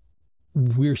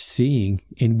we're seeing,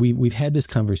 and we've had this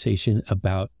conversation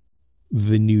about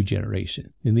the new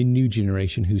generation, and the new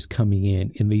generation who's coming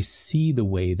in, and they see the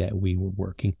way that we were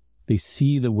working. They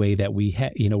see the way that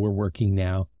we're working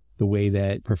now, the way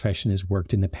that profession has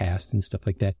worked in the past and stuff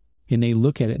like that. And they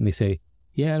look at it and they say,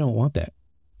 yeah, I don't want that.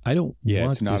 I don't want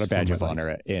this. It's not a badge of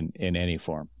honor in any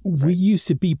form. Right? We used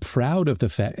to be proud of the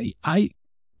fact,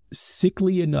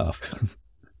 sickly enough,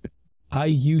 I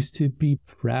used to be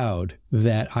proud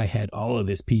that I had all of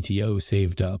this PTO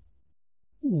saved up.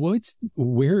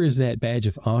 Where is that badge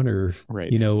of honor?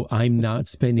 Right. I'm not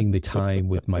spending the time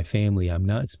with my family. I'm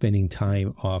not spending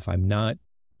time off. I'm not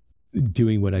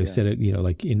doing what I've said,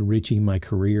 like enriching my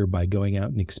career by going out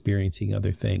and experiencing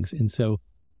other things. And so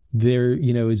there,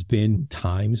 has been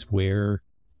times where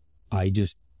I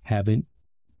just haven't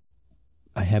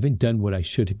done what I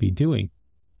should be doing.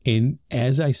 And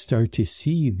as I start to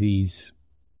see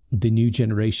the new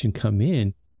generation come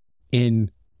in,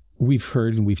 and we've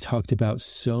heard and we've talked about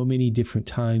so many different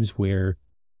times where,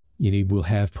 we'll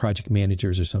have project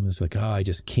managers or something that's like, I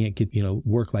just can't get,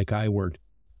 work like I worked.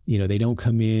 They don't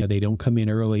come in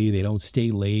early. They don't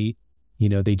stay late.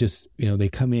 They just, they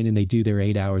come in and they do their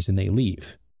 8 hours and they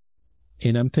leave.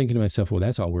 And I'm thinking to myself, well,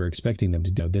 that's all we're expecting them to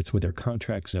do. That's what their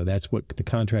contracts, that's what the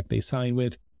contract they sign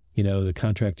with. The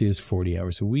contract is 40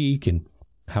 hours a week, and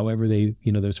however they,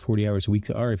 those 40 hours a week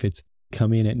are, if it's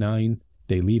come in at 9,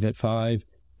 they leave at 5,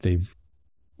 they've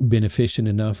been efficient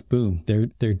enough, boom,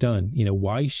 they're done.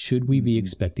 Why should we be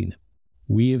expecting them?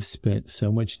 We have spent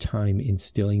so much time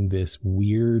instilling this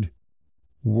weird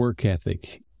work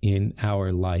ethic in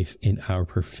our life, in our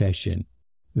profession,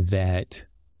 that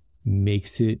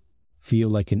makes it feel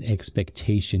like an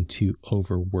expectation to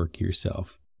overwork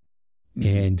yourself.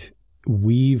 And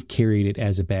we've carried it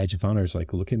as a badge of honor. It's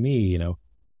like, look at me,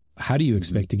 how do you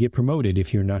expect to get promoted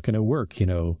if you're not going to work,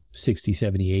 60,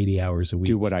 70, 80 hours a week?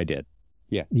 Do what I did.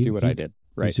 Yeah. Do what I did.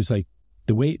 Right. It's just like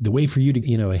the way for you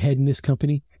to, ahead in this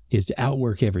company is to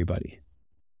outwork everybody.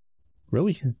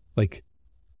 Really? Like,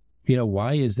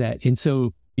 why is that? And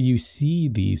so you see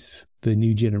the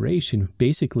new generation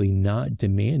basically not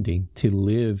demanding to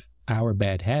live our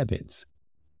bad habits.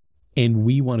 And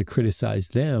we want to criticize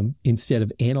them instead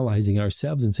of analyzing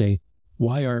ourselves and saying,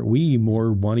 why aren't we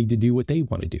more wanting to do what they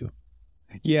want to do?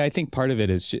 Yeah, I think part of it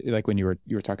is like when you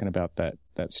were talking about that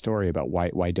story about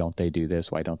why don't they do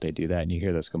this? Why don't they do that? And you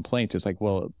hear those complaints. It's like,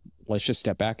 well, let's just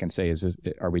step back and say,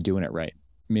 are we doing it right?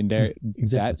 I mean, exactly.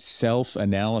 That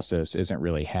self-analysis isn't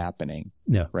really happening.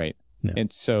 No. Right. No.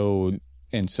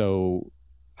 And so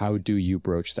how do you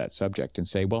broach that subject and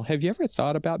say, well, have you ever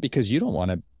thought about, because you don't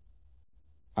want to,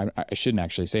 I shouldn't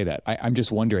actually say that. I'm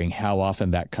just wondering how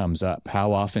often that comes up.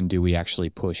 How often do we actually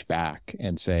push back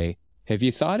and say, have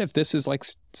you thought if this is like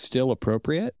still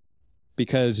appropriate?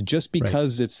 Because just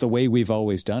because it's the way we've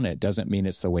always done it doesn't mean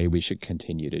it's the way we should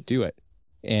continue to do it.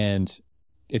 And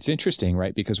it's interesting,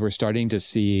 right? Because we're starting to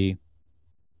see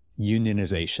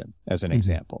unionization as an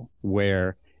example,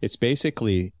 where it's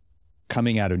basically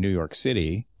coming out of New York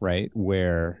City, right?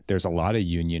 Where there's a lot of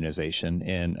unionization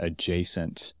in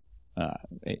adjacent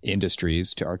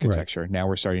industries to architecture. Right. Now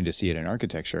we're starting to see it in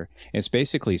architecture. It's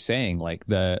basically saying like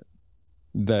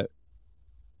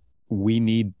we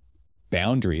need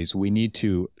boundaries. We need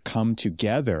to come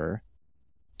together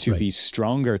to be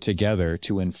stronger together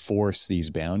to enforce these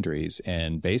boundaries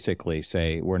and basically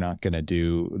say, we're not going to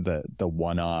do the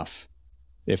one-off.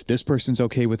 If this person's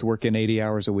okay with working 80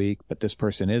 hours a week, but this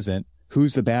person isn't,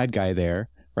 who's the bad guy there?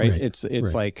 Right.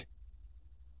 It's like,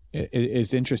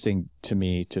 it's interesting to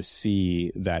me to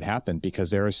see that happen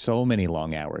because there are so many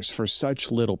long hours for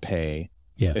such little pay,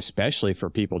 especially for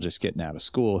people just getting out of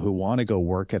school who want to go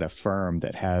work at a firm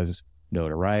that has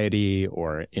notoriety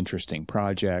or interesting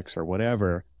projects or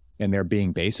whatever. And they're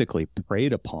being basically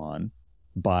preyed upon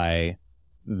by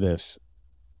the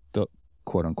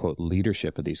quote unquote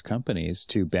leadership of these companies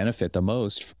to benefit the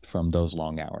most from those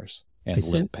long hours and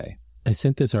little pay. I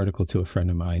sent this article to a friend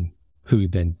of mine who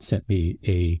then sent me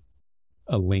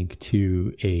a link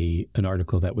to an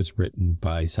article that was written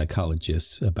by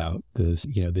psychologists about this,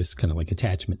 this kind of like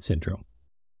attachment syndrome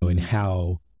and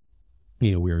how,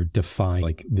 we're defined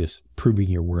like this proving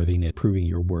your worthiness, proving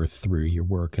your worth through your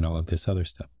work and all of this other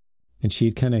stuff. And she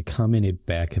had kind of commented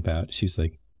back about, she's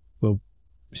like,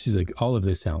 all of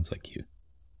this sounds like you.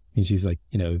 And she's like,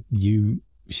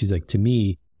 she's like, to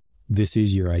me, this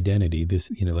is your identity.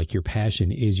 This, like your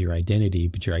passion is your identity,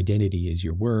 but your identity is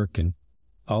your work and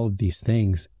all of these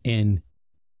things. And,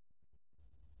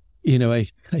 I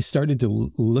started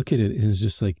to look at it and it was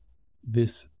just like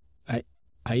this,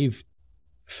 I've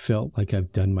felt like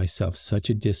I've done myself such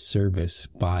a disservice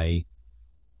by,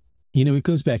 it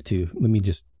goes back to, let me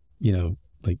just,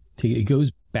 it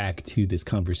goes back to this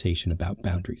conversation about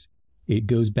boundaries. It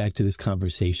goes back to this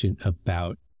conversation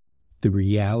about the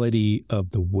reality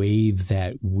of the way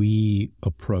that we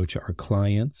approach our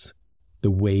clients,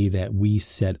 the way that we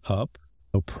set up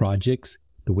projects,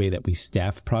 the way that we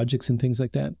staff projects and things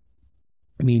like that.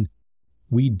 I mean,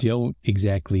 we don't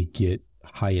exactly get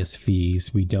highest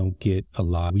fees. We don't get a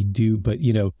lot. We do, but,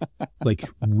 like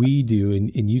we do,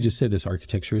 and you just said this,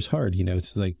 architecture is hard.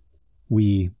 It's like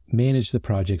we manage the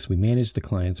projects, we manage the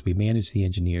clients, we manage the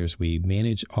engineers, we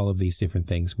manage all of these different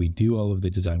things. We do all of the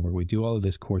design work. We do all of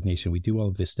this coordination. We do all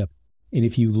of this stuff. And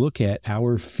if you look at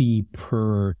our fee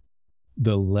per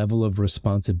the level of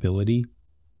responsibility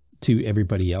to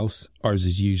everybody else, ours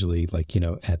is usually like,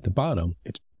 at the bottom.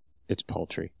 It's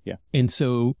paltry. Yeah. And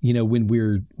so, when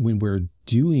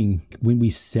we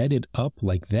set it up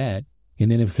like that,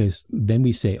 and then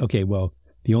we say, okay, well,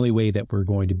 the only way that we're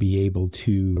going to be able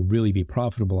to really be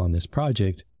profitable on this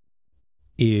project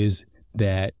is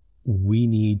that we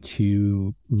need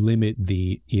to limit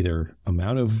the either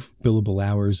amount of billable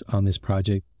hours on this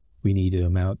project. We need to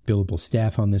amount billable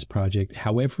staff on this project.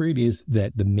 However it is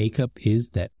that the makeup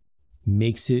is that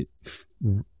makes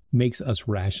us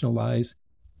rationalize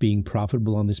being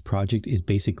profitable on this project is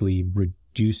basically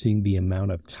reducing the amount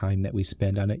of time that we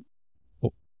spend on it.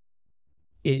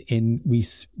 And we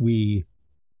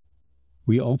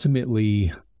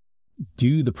ultimately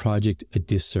do the project a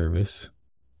disservice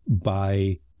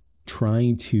by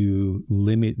trying to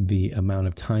limit the amount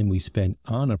of time we spend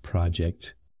on a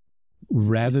project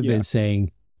rather than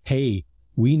saying, hey,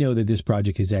 we know that this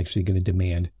project is actually going to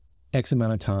demand X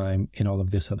amount of time and all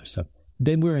of this other stuff.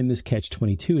 Then we're in this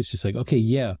catch-22. It's just like, okay,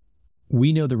 yeah,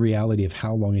 we know the reality of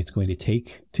how long it's going to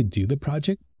take to do the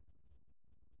project.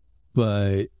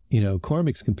 But,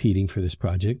 Cormac's competing for this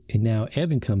project. And now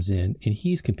Evan comes in and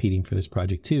he's competing for this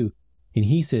project too. And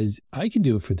he says, I can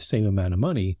do it for the same amount of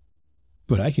money,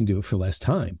 but I can do it for less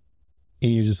time.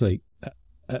 And you're just like,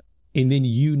 and then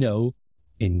that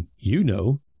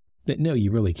no,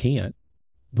 you really can't.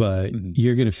 But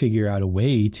you're going to figure out a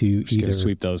way to either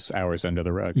sweep those hours under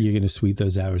the rug. You're going to sweep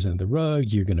those hours under the rug.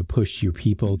 You're going to push your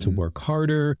people to work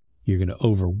harder. You're going to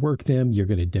overwork them. You're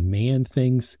going to demand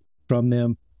things from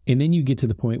them. And then you get to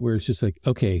the point where it's just like,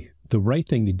 okay, the right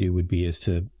thing to do would be is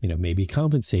to, maybe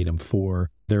compensate them for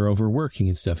their overworking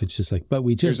and stuff. It's just like, but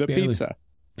we just Here's a pizza.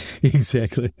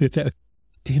 Exactly.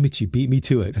 Damn it, you beat me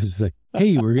to it. I was just like,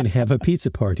 hey, we're going to have a pizza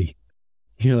party.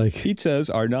 You're like, pizzas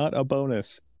are not a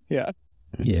bonus. Yeah.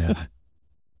 Yeah.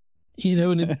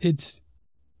 And it's,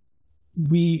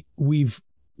 we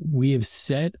have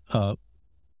set up,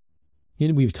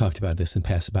 and we've talked about this in the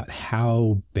past about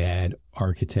how bad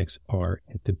architects are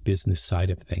at the business side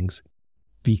of things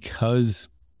because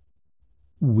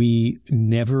we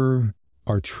never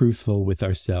are truthful with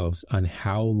ourselves on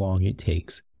how long it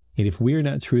takes. And if we're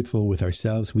not truthful with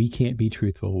ourselves, we can't be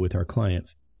truthful with our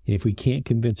clients. And if we can't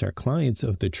convince our clients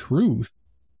of the truth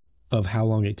of how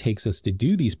long it takes us to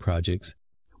do these projects,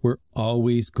 we're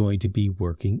always going to be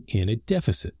working in a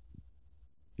deficit.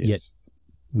 Yes. Yet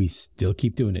we still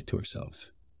keep doing it to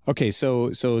ourselves. Okay, so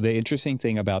the interesting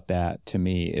thing about that to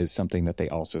me is something that they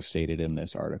also stated in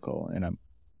this article, and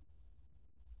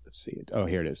let's see it. Oh,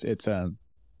 here it is. It's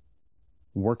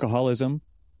workaholism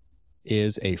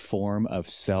is a form of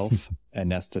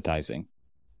self-anesthetizing.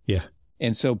 Yeah.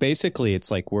 And so basically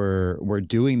it's like we're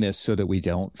doing this so that we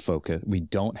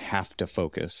don't have to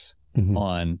focus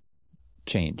on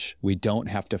change. We don't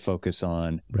have to focus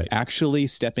on actually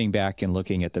stepping back and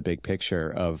looking at the big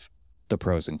picture of the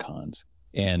pros and cons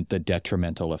and the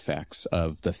detrimental effects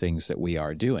of the things that we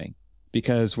are doing,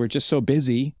 because we're just so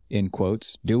busy, in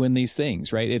quotes, doing these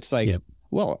things, right? It's like,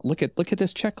 well, look at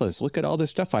this checklist. Look at all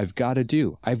this stuff I've got to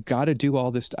do. I've got to do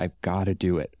all this. I've got to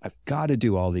do it. I've got to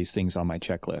do all these things on my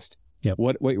checklist. Yep.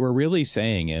 What we're really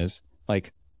saying is,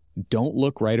 like, don't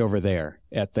look right over there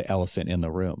at the elephant in the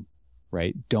room,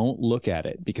 right? Don't look at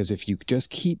it, because if you just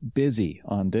keep busy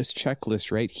on this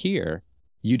checklist right here,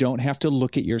 you don't have to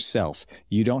look at yourself.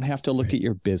 You don't have to look at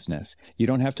your business. You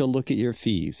don't have to look at your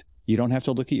fees. You don't have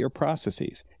to look at your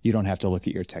processes. You don't have to look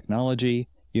at your technology.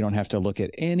 You don't have to look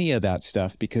at any of that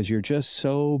stuff because you're just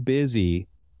so busy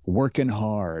working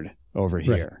hard over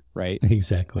here, right?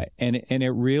 Exactly. And it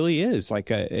really is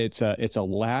like it's a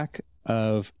lack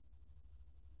of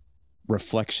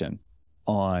reflection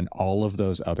on all of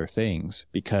those other things,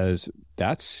 because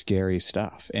that's scary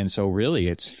stuff. And so really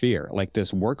it's fear. Like,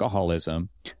 this workaholism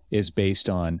is based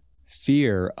on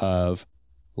fear of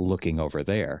looking over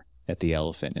there at the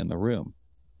elephant in the room,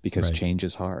 because change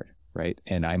is hard, right?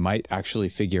 And I might actually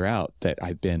figure out that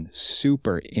I've been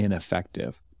super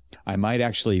ineffective. I might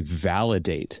actually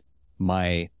validate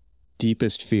my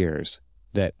deepest fears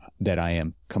that I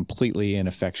am completely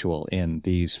ineffectual in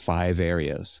these 5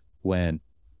 areas, when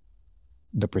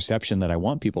the perception that I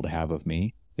want people to have of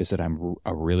me is that I'm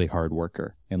a really hard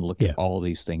worker, and look at all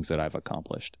these things that I've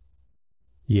accomplished.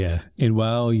 Yeah. And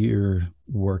while you're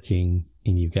working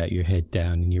and you've got your head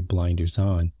down and your blinders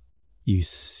on, you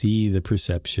see the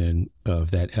perception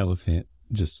of that elephant.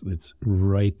 It's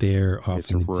right there off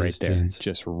it's in the right distance.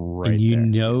 There, just right and you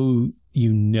there.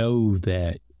 You know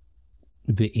that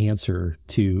the answer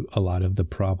to a lot of the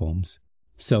problems,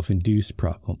 self-induced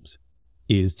problems,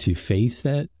 is to face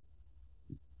that,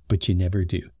 but you never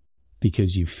do,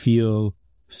 because you feel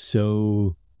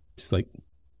so, it's like,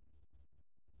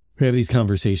 we have these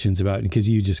conversations about, because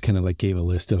you just kind of like gave a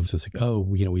list of, so it's like,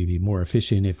 oh, you know, we'd be more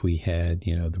efficient if we had,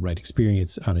 you know, the right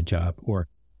experience on a job, or,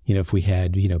 you know, if we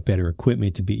had, you know, better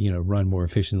equipment to be, you know, run more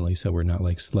efficiently. So we're not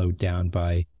like slowed down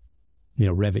by, you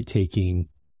know, Revit taking,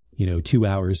 you know, 2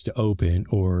 hours to open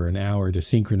or an hour to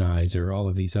synchronize or all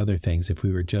of these other things. If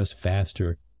we were just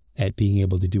faster at being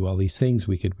able to do all these things,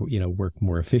 we could, you know, work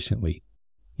more efficiently.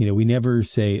 You know, we never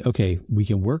say, okay, we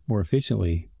can work more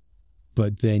efficiently,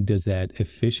 but then does that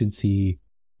efficiency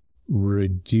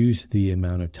reduce the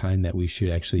amount of time that we should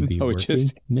actually be working? It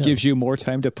just gives you more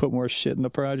time to put more shit in the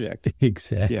project.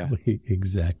 Exactly. Yeah.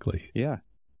 Exactly. Yeah.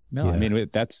 No, yeah. I mean,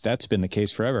 that's been the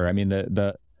case forever. I mean,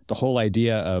 the whole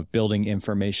idea of building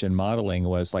information modeling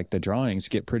was like, the drawings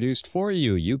get produced for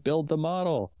you. You build the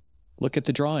model. Look at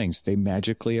the drawings. They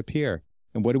magically appear.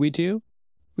 And what do?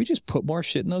 We just put more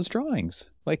shit in those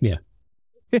drawings. Like, yeah.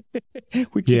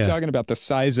 We keep talking about the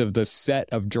size of the set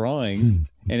of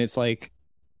drawings, and it's like,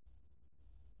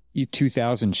 you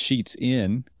 2,000 sheets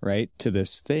in, right, to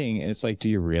this thing. And it's like, do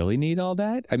you really need all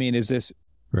that? I mean, is this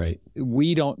right?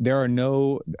 There are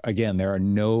no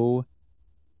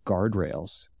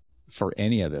guardrails for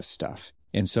any of this stuff.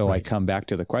 And so I come back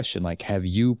to the question, like, have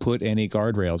you put any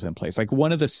guardrails in place? Like,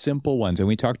 one of the simple ones, and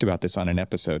we talked about this on an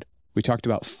episode, we talked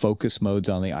about focus modes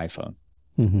on the iPhone.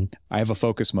 Mm-hmm. I have a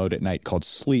focus mode at night called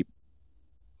sleep.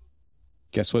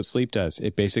 Guess what sleep does?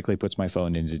 It basically puts my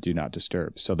phone into do not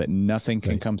disturb so that nothing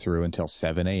can come through until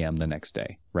 7 a.m. the next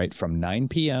day, right? From 9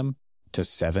 p.m. to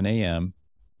 7 a.m.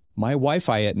 My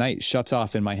Wi-Fi at night shuts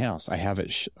off in my house. I have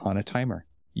it on a timer.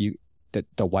 The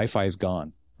Wi-Fi is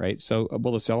gone, right? So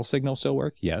will the cell signal still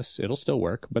work? Yes, it'll still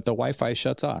work, but the Wi-Fi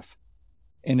shuts off.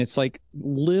 And it's like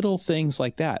little things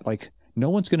like that. Like, no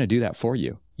one's going to do that for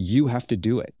you. You have to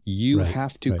do it. You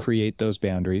have to create those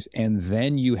boundaries, and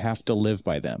then you have to live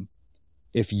by them.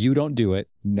 If you don't do it,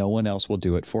 no one else will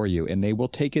do it for you, and they will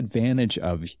take advantage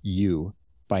of you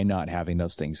by not having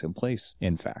those things in place,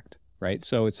 in fact, right?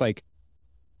 So it's like,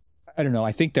 I don't know,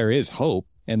 I think there is hope,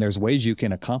 and there's ways you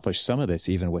can accomplish some of this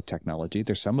even with Technology.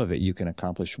 There's some of it you can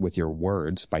accomplish with your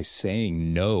words by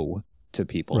saying no to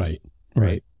people.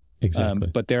 Right. Exactly.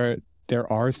 But there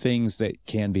are things that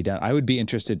can be done. I would be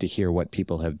interested to hear what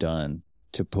people have done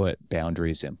to put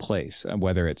boundaries in place,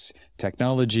 whether it's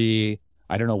technology.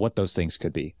 I don't know what those things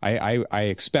could be. I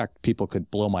expect people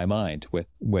could blow my mind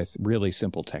with really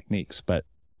simple techniques, but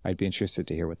I'd be interested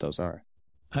to hear what those are.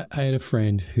 I had a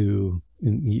friend who,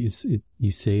 and you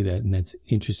say that, and that's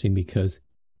interesting because,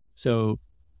 so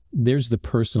there's the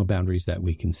personal boundaries that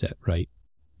we can set, right?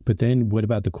 But then what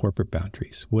about the corporate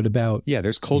boundaries? What about... Yeah,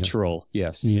 there's cultural.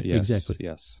 Yes. Exactly.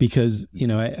 Yes. Because,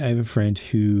 I have a friend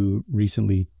who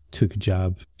recently took a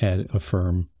job at a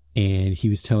firm, and he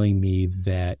was telling me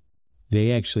that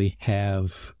they actually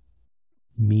have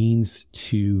means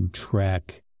to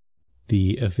track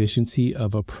the efficiency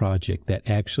of a project that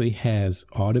actually has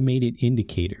automated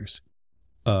indicators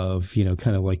of,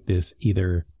 kind of like this,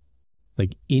 either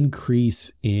like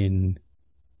increase in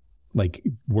like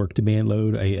work demand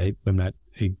load. I'm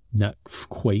not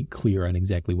quite clear on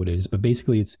exactly what it is, but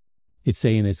basically it's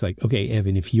saying it's like, okay,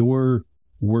 Evan, if you're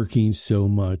working so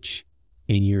much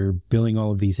and you're billing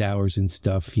all of these hours and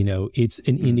stuff, it's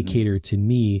an indicator to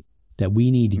me that we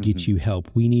need to get you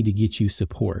help. We need to get you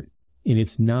support. And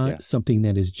it's not something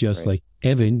that is just like,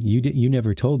 Evan, you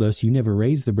never told us, you never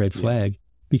raised the red flag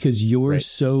because you're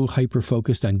so hyper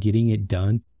focused on getting it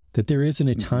done that there isn't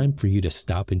a time for you to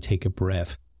stop and take a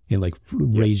breath and like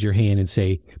raise your hand and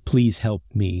say, please help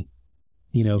me.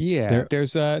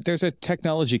 There's a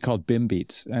technology called BIM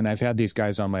Beats, and I've had these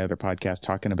guys on my other podcast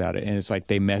talking about it, and it's like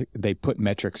they put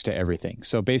metrics to everything.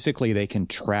 So basically they can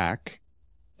track,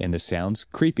 and this sounds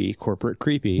creepy, corporate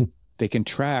creepy, they can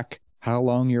track how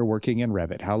long you're working in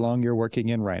Revit, how long you're working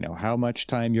in Rhino, how much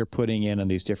time you're putting in on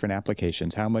these different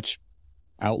applications, how much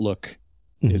Outlook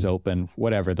is open,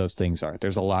 whatever those things are.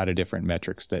 There's a lot of different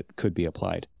metrics that could be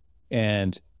applied.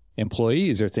 And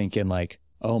employees are thinking like,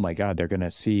 oh my God, they're going to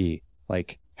see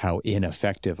like how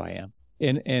ineffective I am.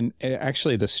 And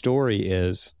actually the story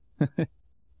is,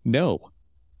 no,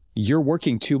 you're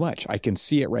working too much. I can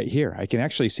see it right here. I can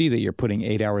actually see that you're putting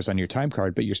 8 hours on your time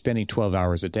card, but you're spending 12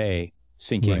 hours a day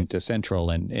syncing to Central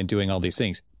and doing all these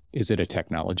things. Is it a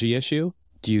technology issue?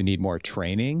 Do you need more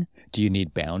training? Do you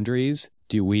need boundaries?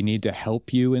 Do we need to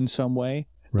help you in some way?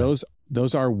 Right.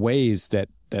 Those are ways that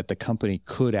the company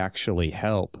could actually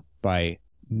help by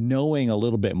knowing a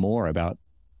little bit more about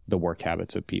the work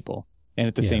habits of people. And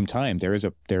at the same time, there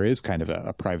is kind of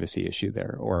a privacy issue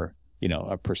there, or,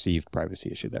 a perceived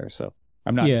privacy issue there. So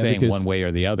I'm not saying one way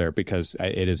or the other, because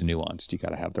it is nuanced. You got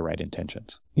to have the right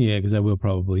intentions. Yeah, because I will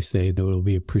probably say that it'll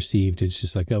be perceived. It's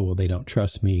just like, oh, well, they don't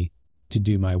trust me to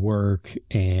do my work.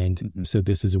 And so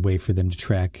this is a way for them to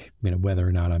track, whether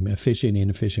or not I'm efficient,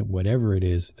 inefficient, whatever it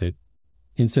is that.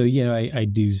 And so, I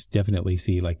do definitely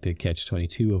see like the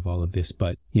catch-22 of all of this.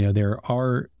 But, there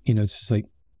are, it's just like,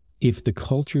 if the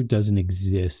culture doesn't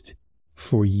exist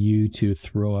for you to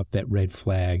throw up that red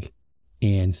flag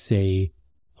and say,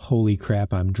 holy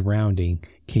crap, I'm drowning.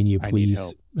 Can you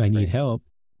please, I need help.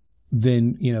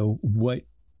 Then,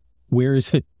 where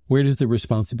does the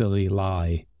responsibility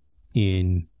lie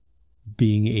in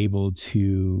being able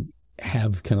to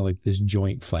have kind of like this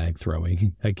joint flag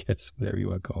throwing, I guess, whatever you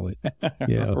want to call it.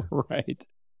 Right.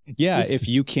 Yeah. If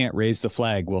you can't raise the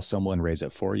flag, will someone raise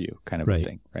it for you, kind of a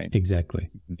thing, right?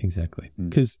 Exactly.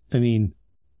 Because,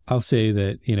 I'll say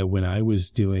that, when I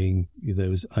was doing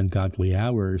those ungodly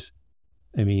hours,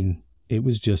 it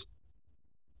was just,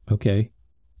 okay.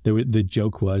 The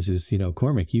joke was,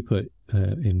 Cormac, you put,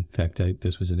 in fact,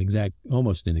 this was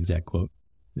almost an exact quote.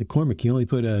 Cormac, you only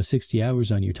put 60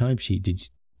 hours on your timesheet. Did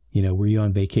you, were you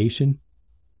on vacation?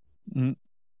 And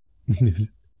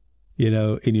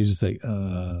you're just like,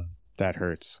 that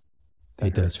hurts.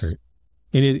 It does hurt.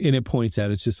 And it points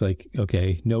out, it's just like,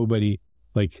 okay, nobody,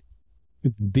 like,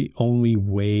 the only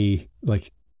way,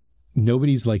 like,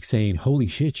 nobody's like saying, holy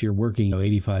shit, you're working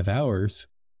 85 hours.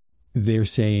 They're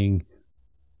saying,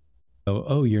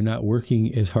 oh, you're not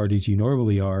working as hard as you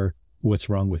normally are. What's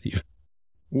wrong with you?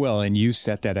 Well, and you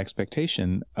set that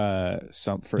expectation,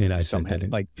 exactly.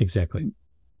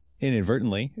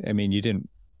 Inadvertently. You didn't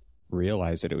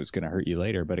realize that it was going to hurt you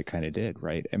later, but it kind of did,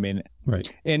 right?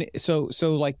 Right. And so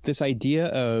like this idea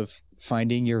of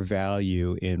finding your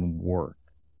value in work,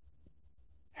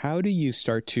 how do you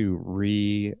start to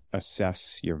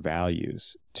reassess your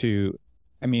values? To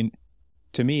me,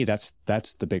 that's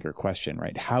the bigger question,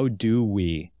 right? How do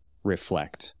we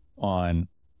reflect on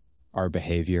our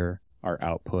behavior, our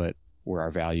output, where our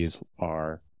values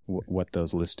are, what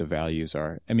those list of values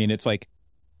are? It's like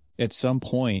at some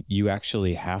point you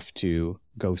actually have to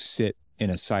go sit in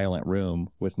a silent room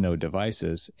with no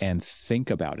devices and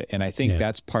think about it. And I think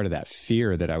that's part of that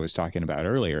fear that I was talking about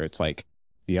earlier. It's like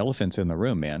the elephant's in the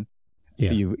room, man.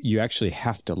 Yeah. You actually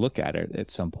have to look at it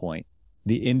at some point.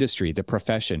 The industry, the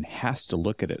profession has to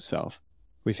look at itself.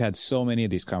 We've had so many of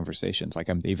these conversations. Like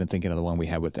I'm even thinking of the one we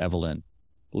had with Evelyn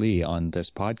Lee on this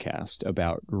podcast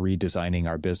about redesigning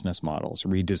our business models,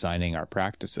 redesigning our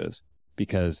practices,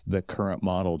 because the current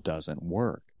model doesn't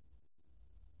work.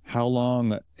 How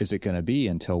long is it going to be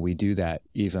until we do that,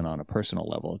 even on a personal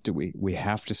level? Do we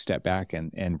have to step back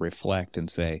and reflect and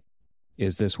say,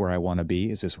 is this where I want to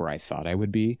be? Is this where I thought I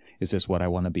would be? Is this what I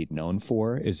want to be known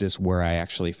for? Is this where I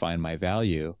actually find my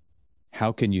value?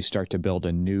 How can you start to build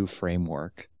a new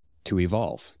framework to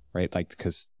evolve, right? Like,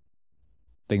 because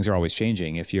things are always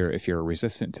changing. If you're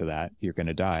resistant to that, you're going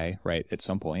to die, right? At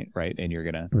some point, right? And you're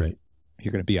going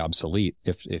to be obsolete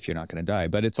if you're not going to die.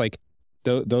 But it's like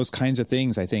those kinds of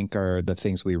things, I think, are the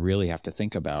things we really have to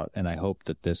think about. And I hope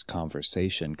that this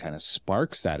conversation kind of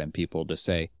sparks that in people to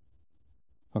say,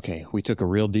 okay, we took a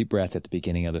real deep breath at the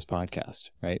beginning of this podcast,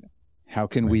 right? How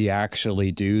can we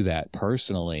actually do that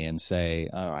personally and say,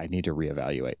 oh, I need to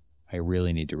reevaluate. I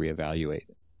really need to reevaluate,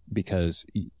 because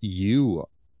you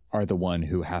are the one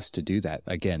who has to do that.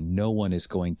 Again, no one is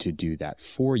going to do that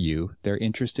for you. They're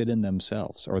interested in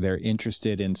themselves, or they're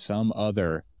interested in some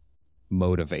other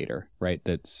motivator, right?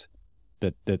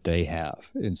 That they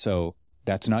have. And so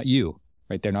that's not you,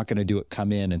 right? They're not going to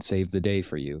come in and save the day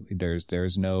for you.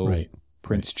 There's no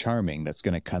Prince Charming that's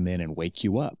going to come in and wake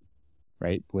you up,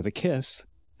 right? With a kiss.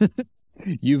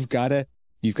 You've got to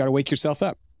wake yourself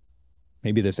up.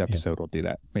 Maybe this episode will do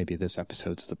that. Maybe this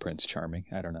episode's the Prince Charming.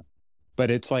 I don't know. But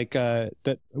it's like,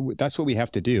 that's what we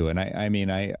have to do. And I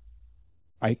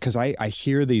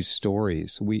hear these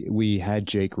stories. We had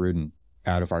Jake Rudin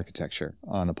out of architecture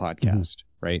on a podcast,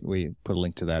 right? We put a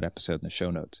link to that episode in the show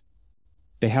notes.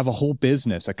 They have a whole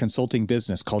business, a consulting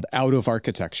business called Out of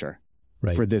Architecture,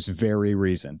 for this very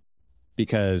reason,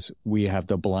 because we have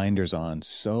the blinders on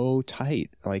so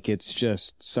tight. Like it's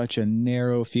just such a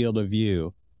narrow field of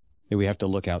view that we have to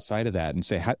look outside of that and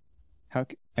say,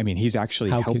 I mean, he's actually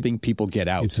helping people get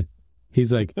out.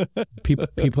 He's like,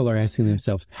 people are asking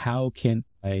themselves, how can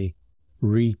I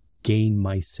regain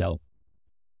myself?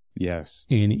 Yes.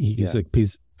 And he's like,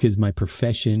 because my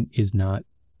profession is not,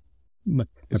 my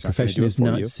profession is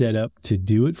not set up to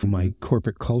do it. My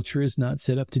corporate culture is not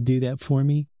set up to do that for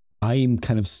me. I am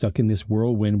kind of stuck in this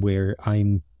whirlwind where I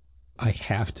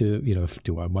have to,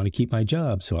 do I want to keep my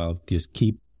job? So I'll just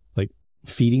keep like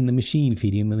feeding the machine.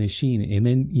 And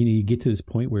then, you get to this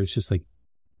point where it's just like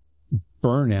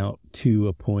burnout to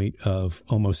a point of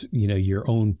almost, your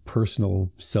own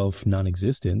personal self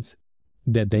non-existence,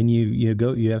 that then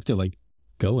you have to like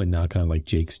go and knock on like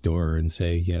Jake's door and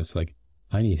say, it's like,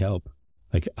 I need help.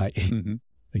 Like mm-hmm.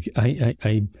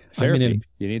 Therapy.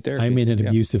 You need therapy. I'm in an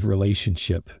abusive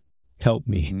relationship. Help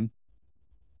me. Mm-hmm.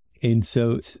 And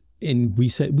so, we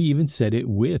even said it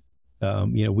with,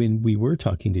 when we were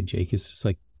talking to Jake, it's just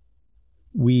like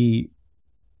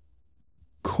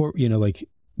like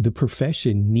the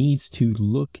profession needs to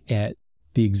look at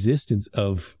the existence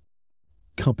of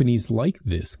companies like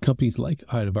this, companies like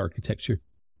Out of Architecture,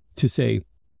 to say,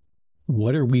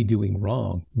 what are we doing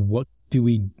wrong? What do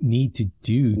we need to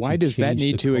do? Why does that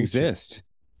need to exist?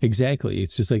 Exactly.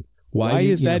 It's just like, why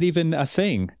is that even a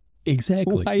thing?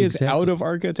 Exactly. Why is Out of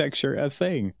Architecture a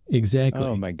thing? Exactly.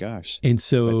 Oh my gosh. And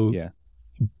so,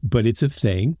 but it's a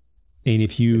thing. And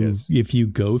if you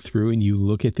go through and you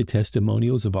look at the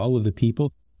testimonials of all of the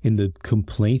people and the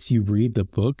complaints, you read the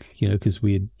book, because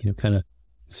we had, kind of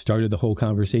started the whole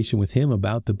conversation with him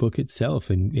about the book itself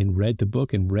and read the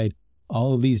book and read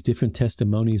all of these different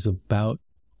testimonies about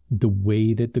the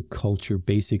way that the culture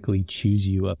basically chews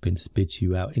you up and spits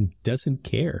you out and doesn't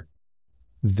care.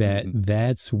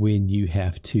 That's when you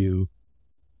have to,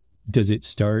 does it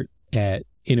start at,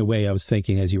 in a way I was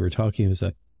thinking as you were talking, it was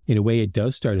like, in a way it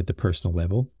does start at the personal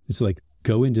level. It's like,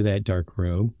 go into that dark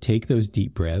room, take those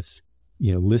deep breaths,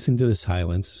 listen to the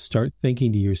silence, start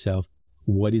thinking to yourself,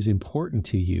 what is important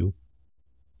to you?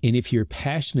 And if you're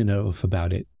passionate enough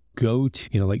about it, go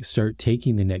to, start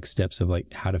taking the next steps of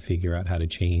like how to figure out how to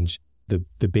change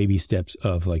the baby steps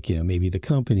of like, maybe the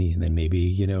company and then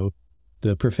maybe,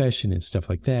 the profession and stuff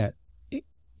like that.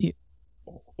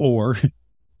 Or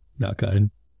knock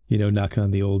on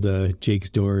the old Jake's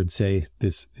door and say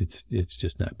this, it's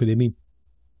just not. But I mean,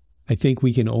 I think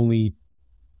we can only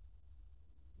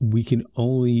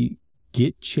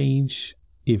get change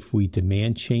if we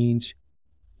demand change.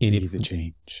 And if the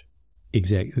change.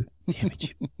 Exactly. Damn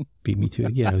it, you beat me to it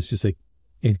again. I was just like,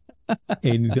 and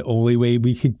the only way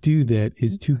we could do that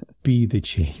is to be the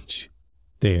change.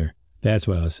 There. That's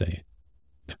what I was saying.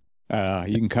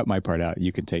 You can cut my part out.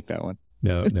 You can take that one.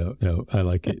 No. I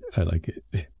like it.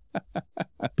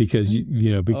 Because,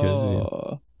 yeah.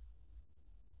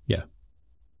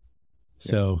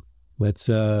 So let's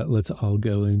all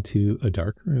go into a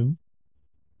dark room.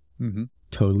 Mm-hmm.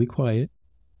 Totally quiet.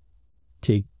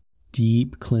 Take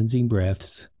deep cleansing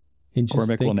breaths. And just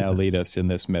Cormac will now lead us in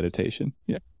this meditation.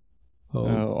 Yeah.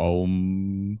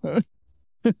 Om.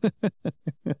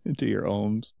 Do your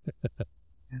ohms.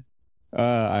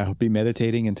 I'll be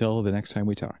meditating until the next time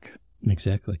we talk.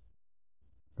 Exactly.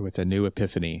 With a new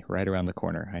epiphany right around the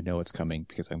corner. I know it's coming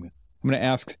because I'm going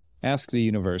to ask the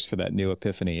universe for that new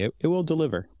epiphany. It will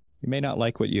deliver. You may not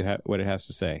like what it has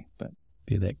to say, but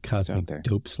be that cosmic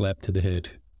dope slap to the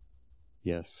head.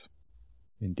 Yes,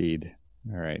 indeed.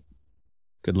 All right.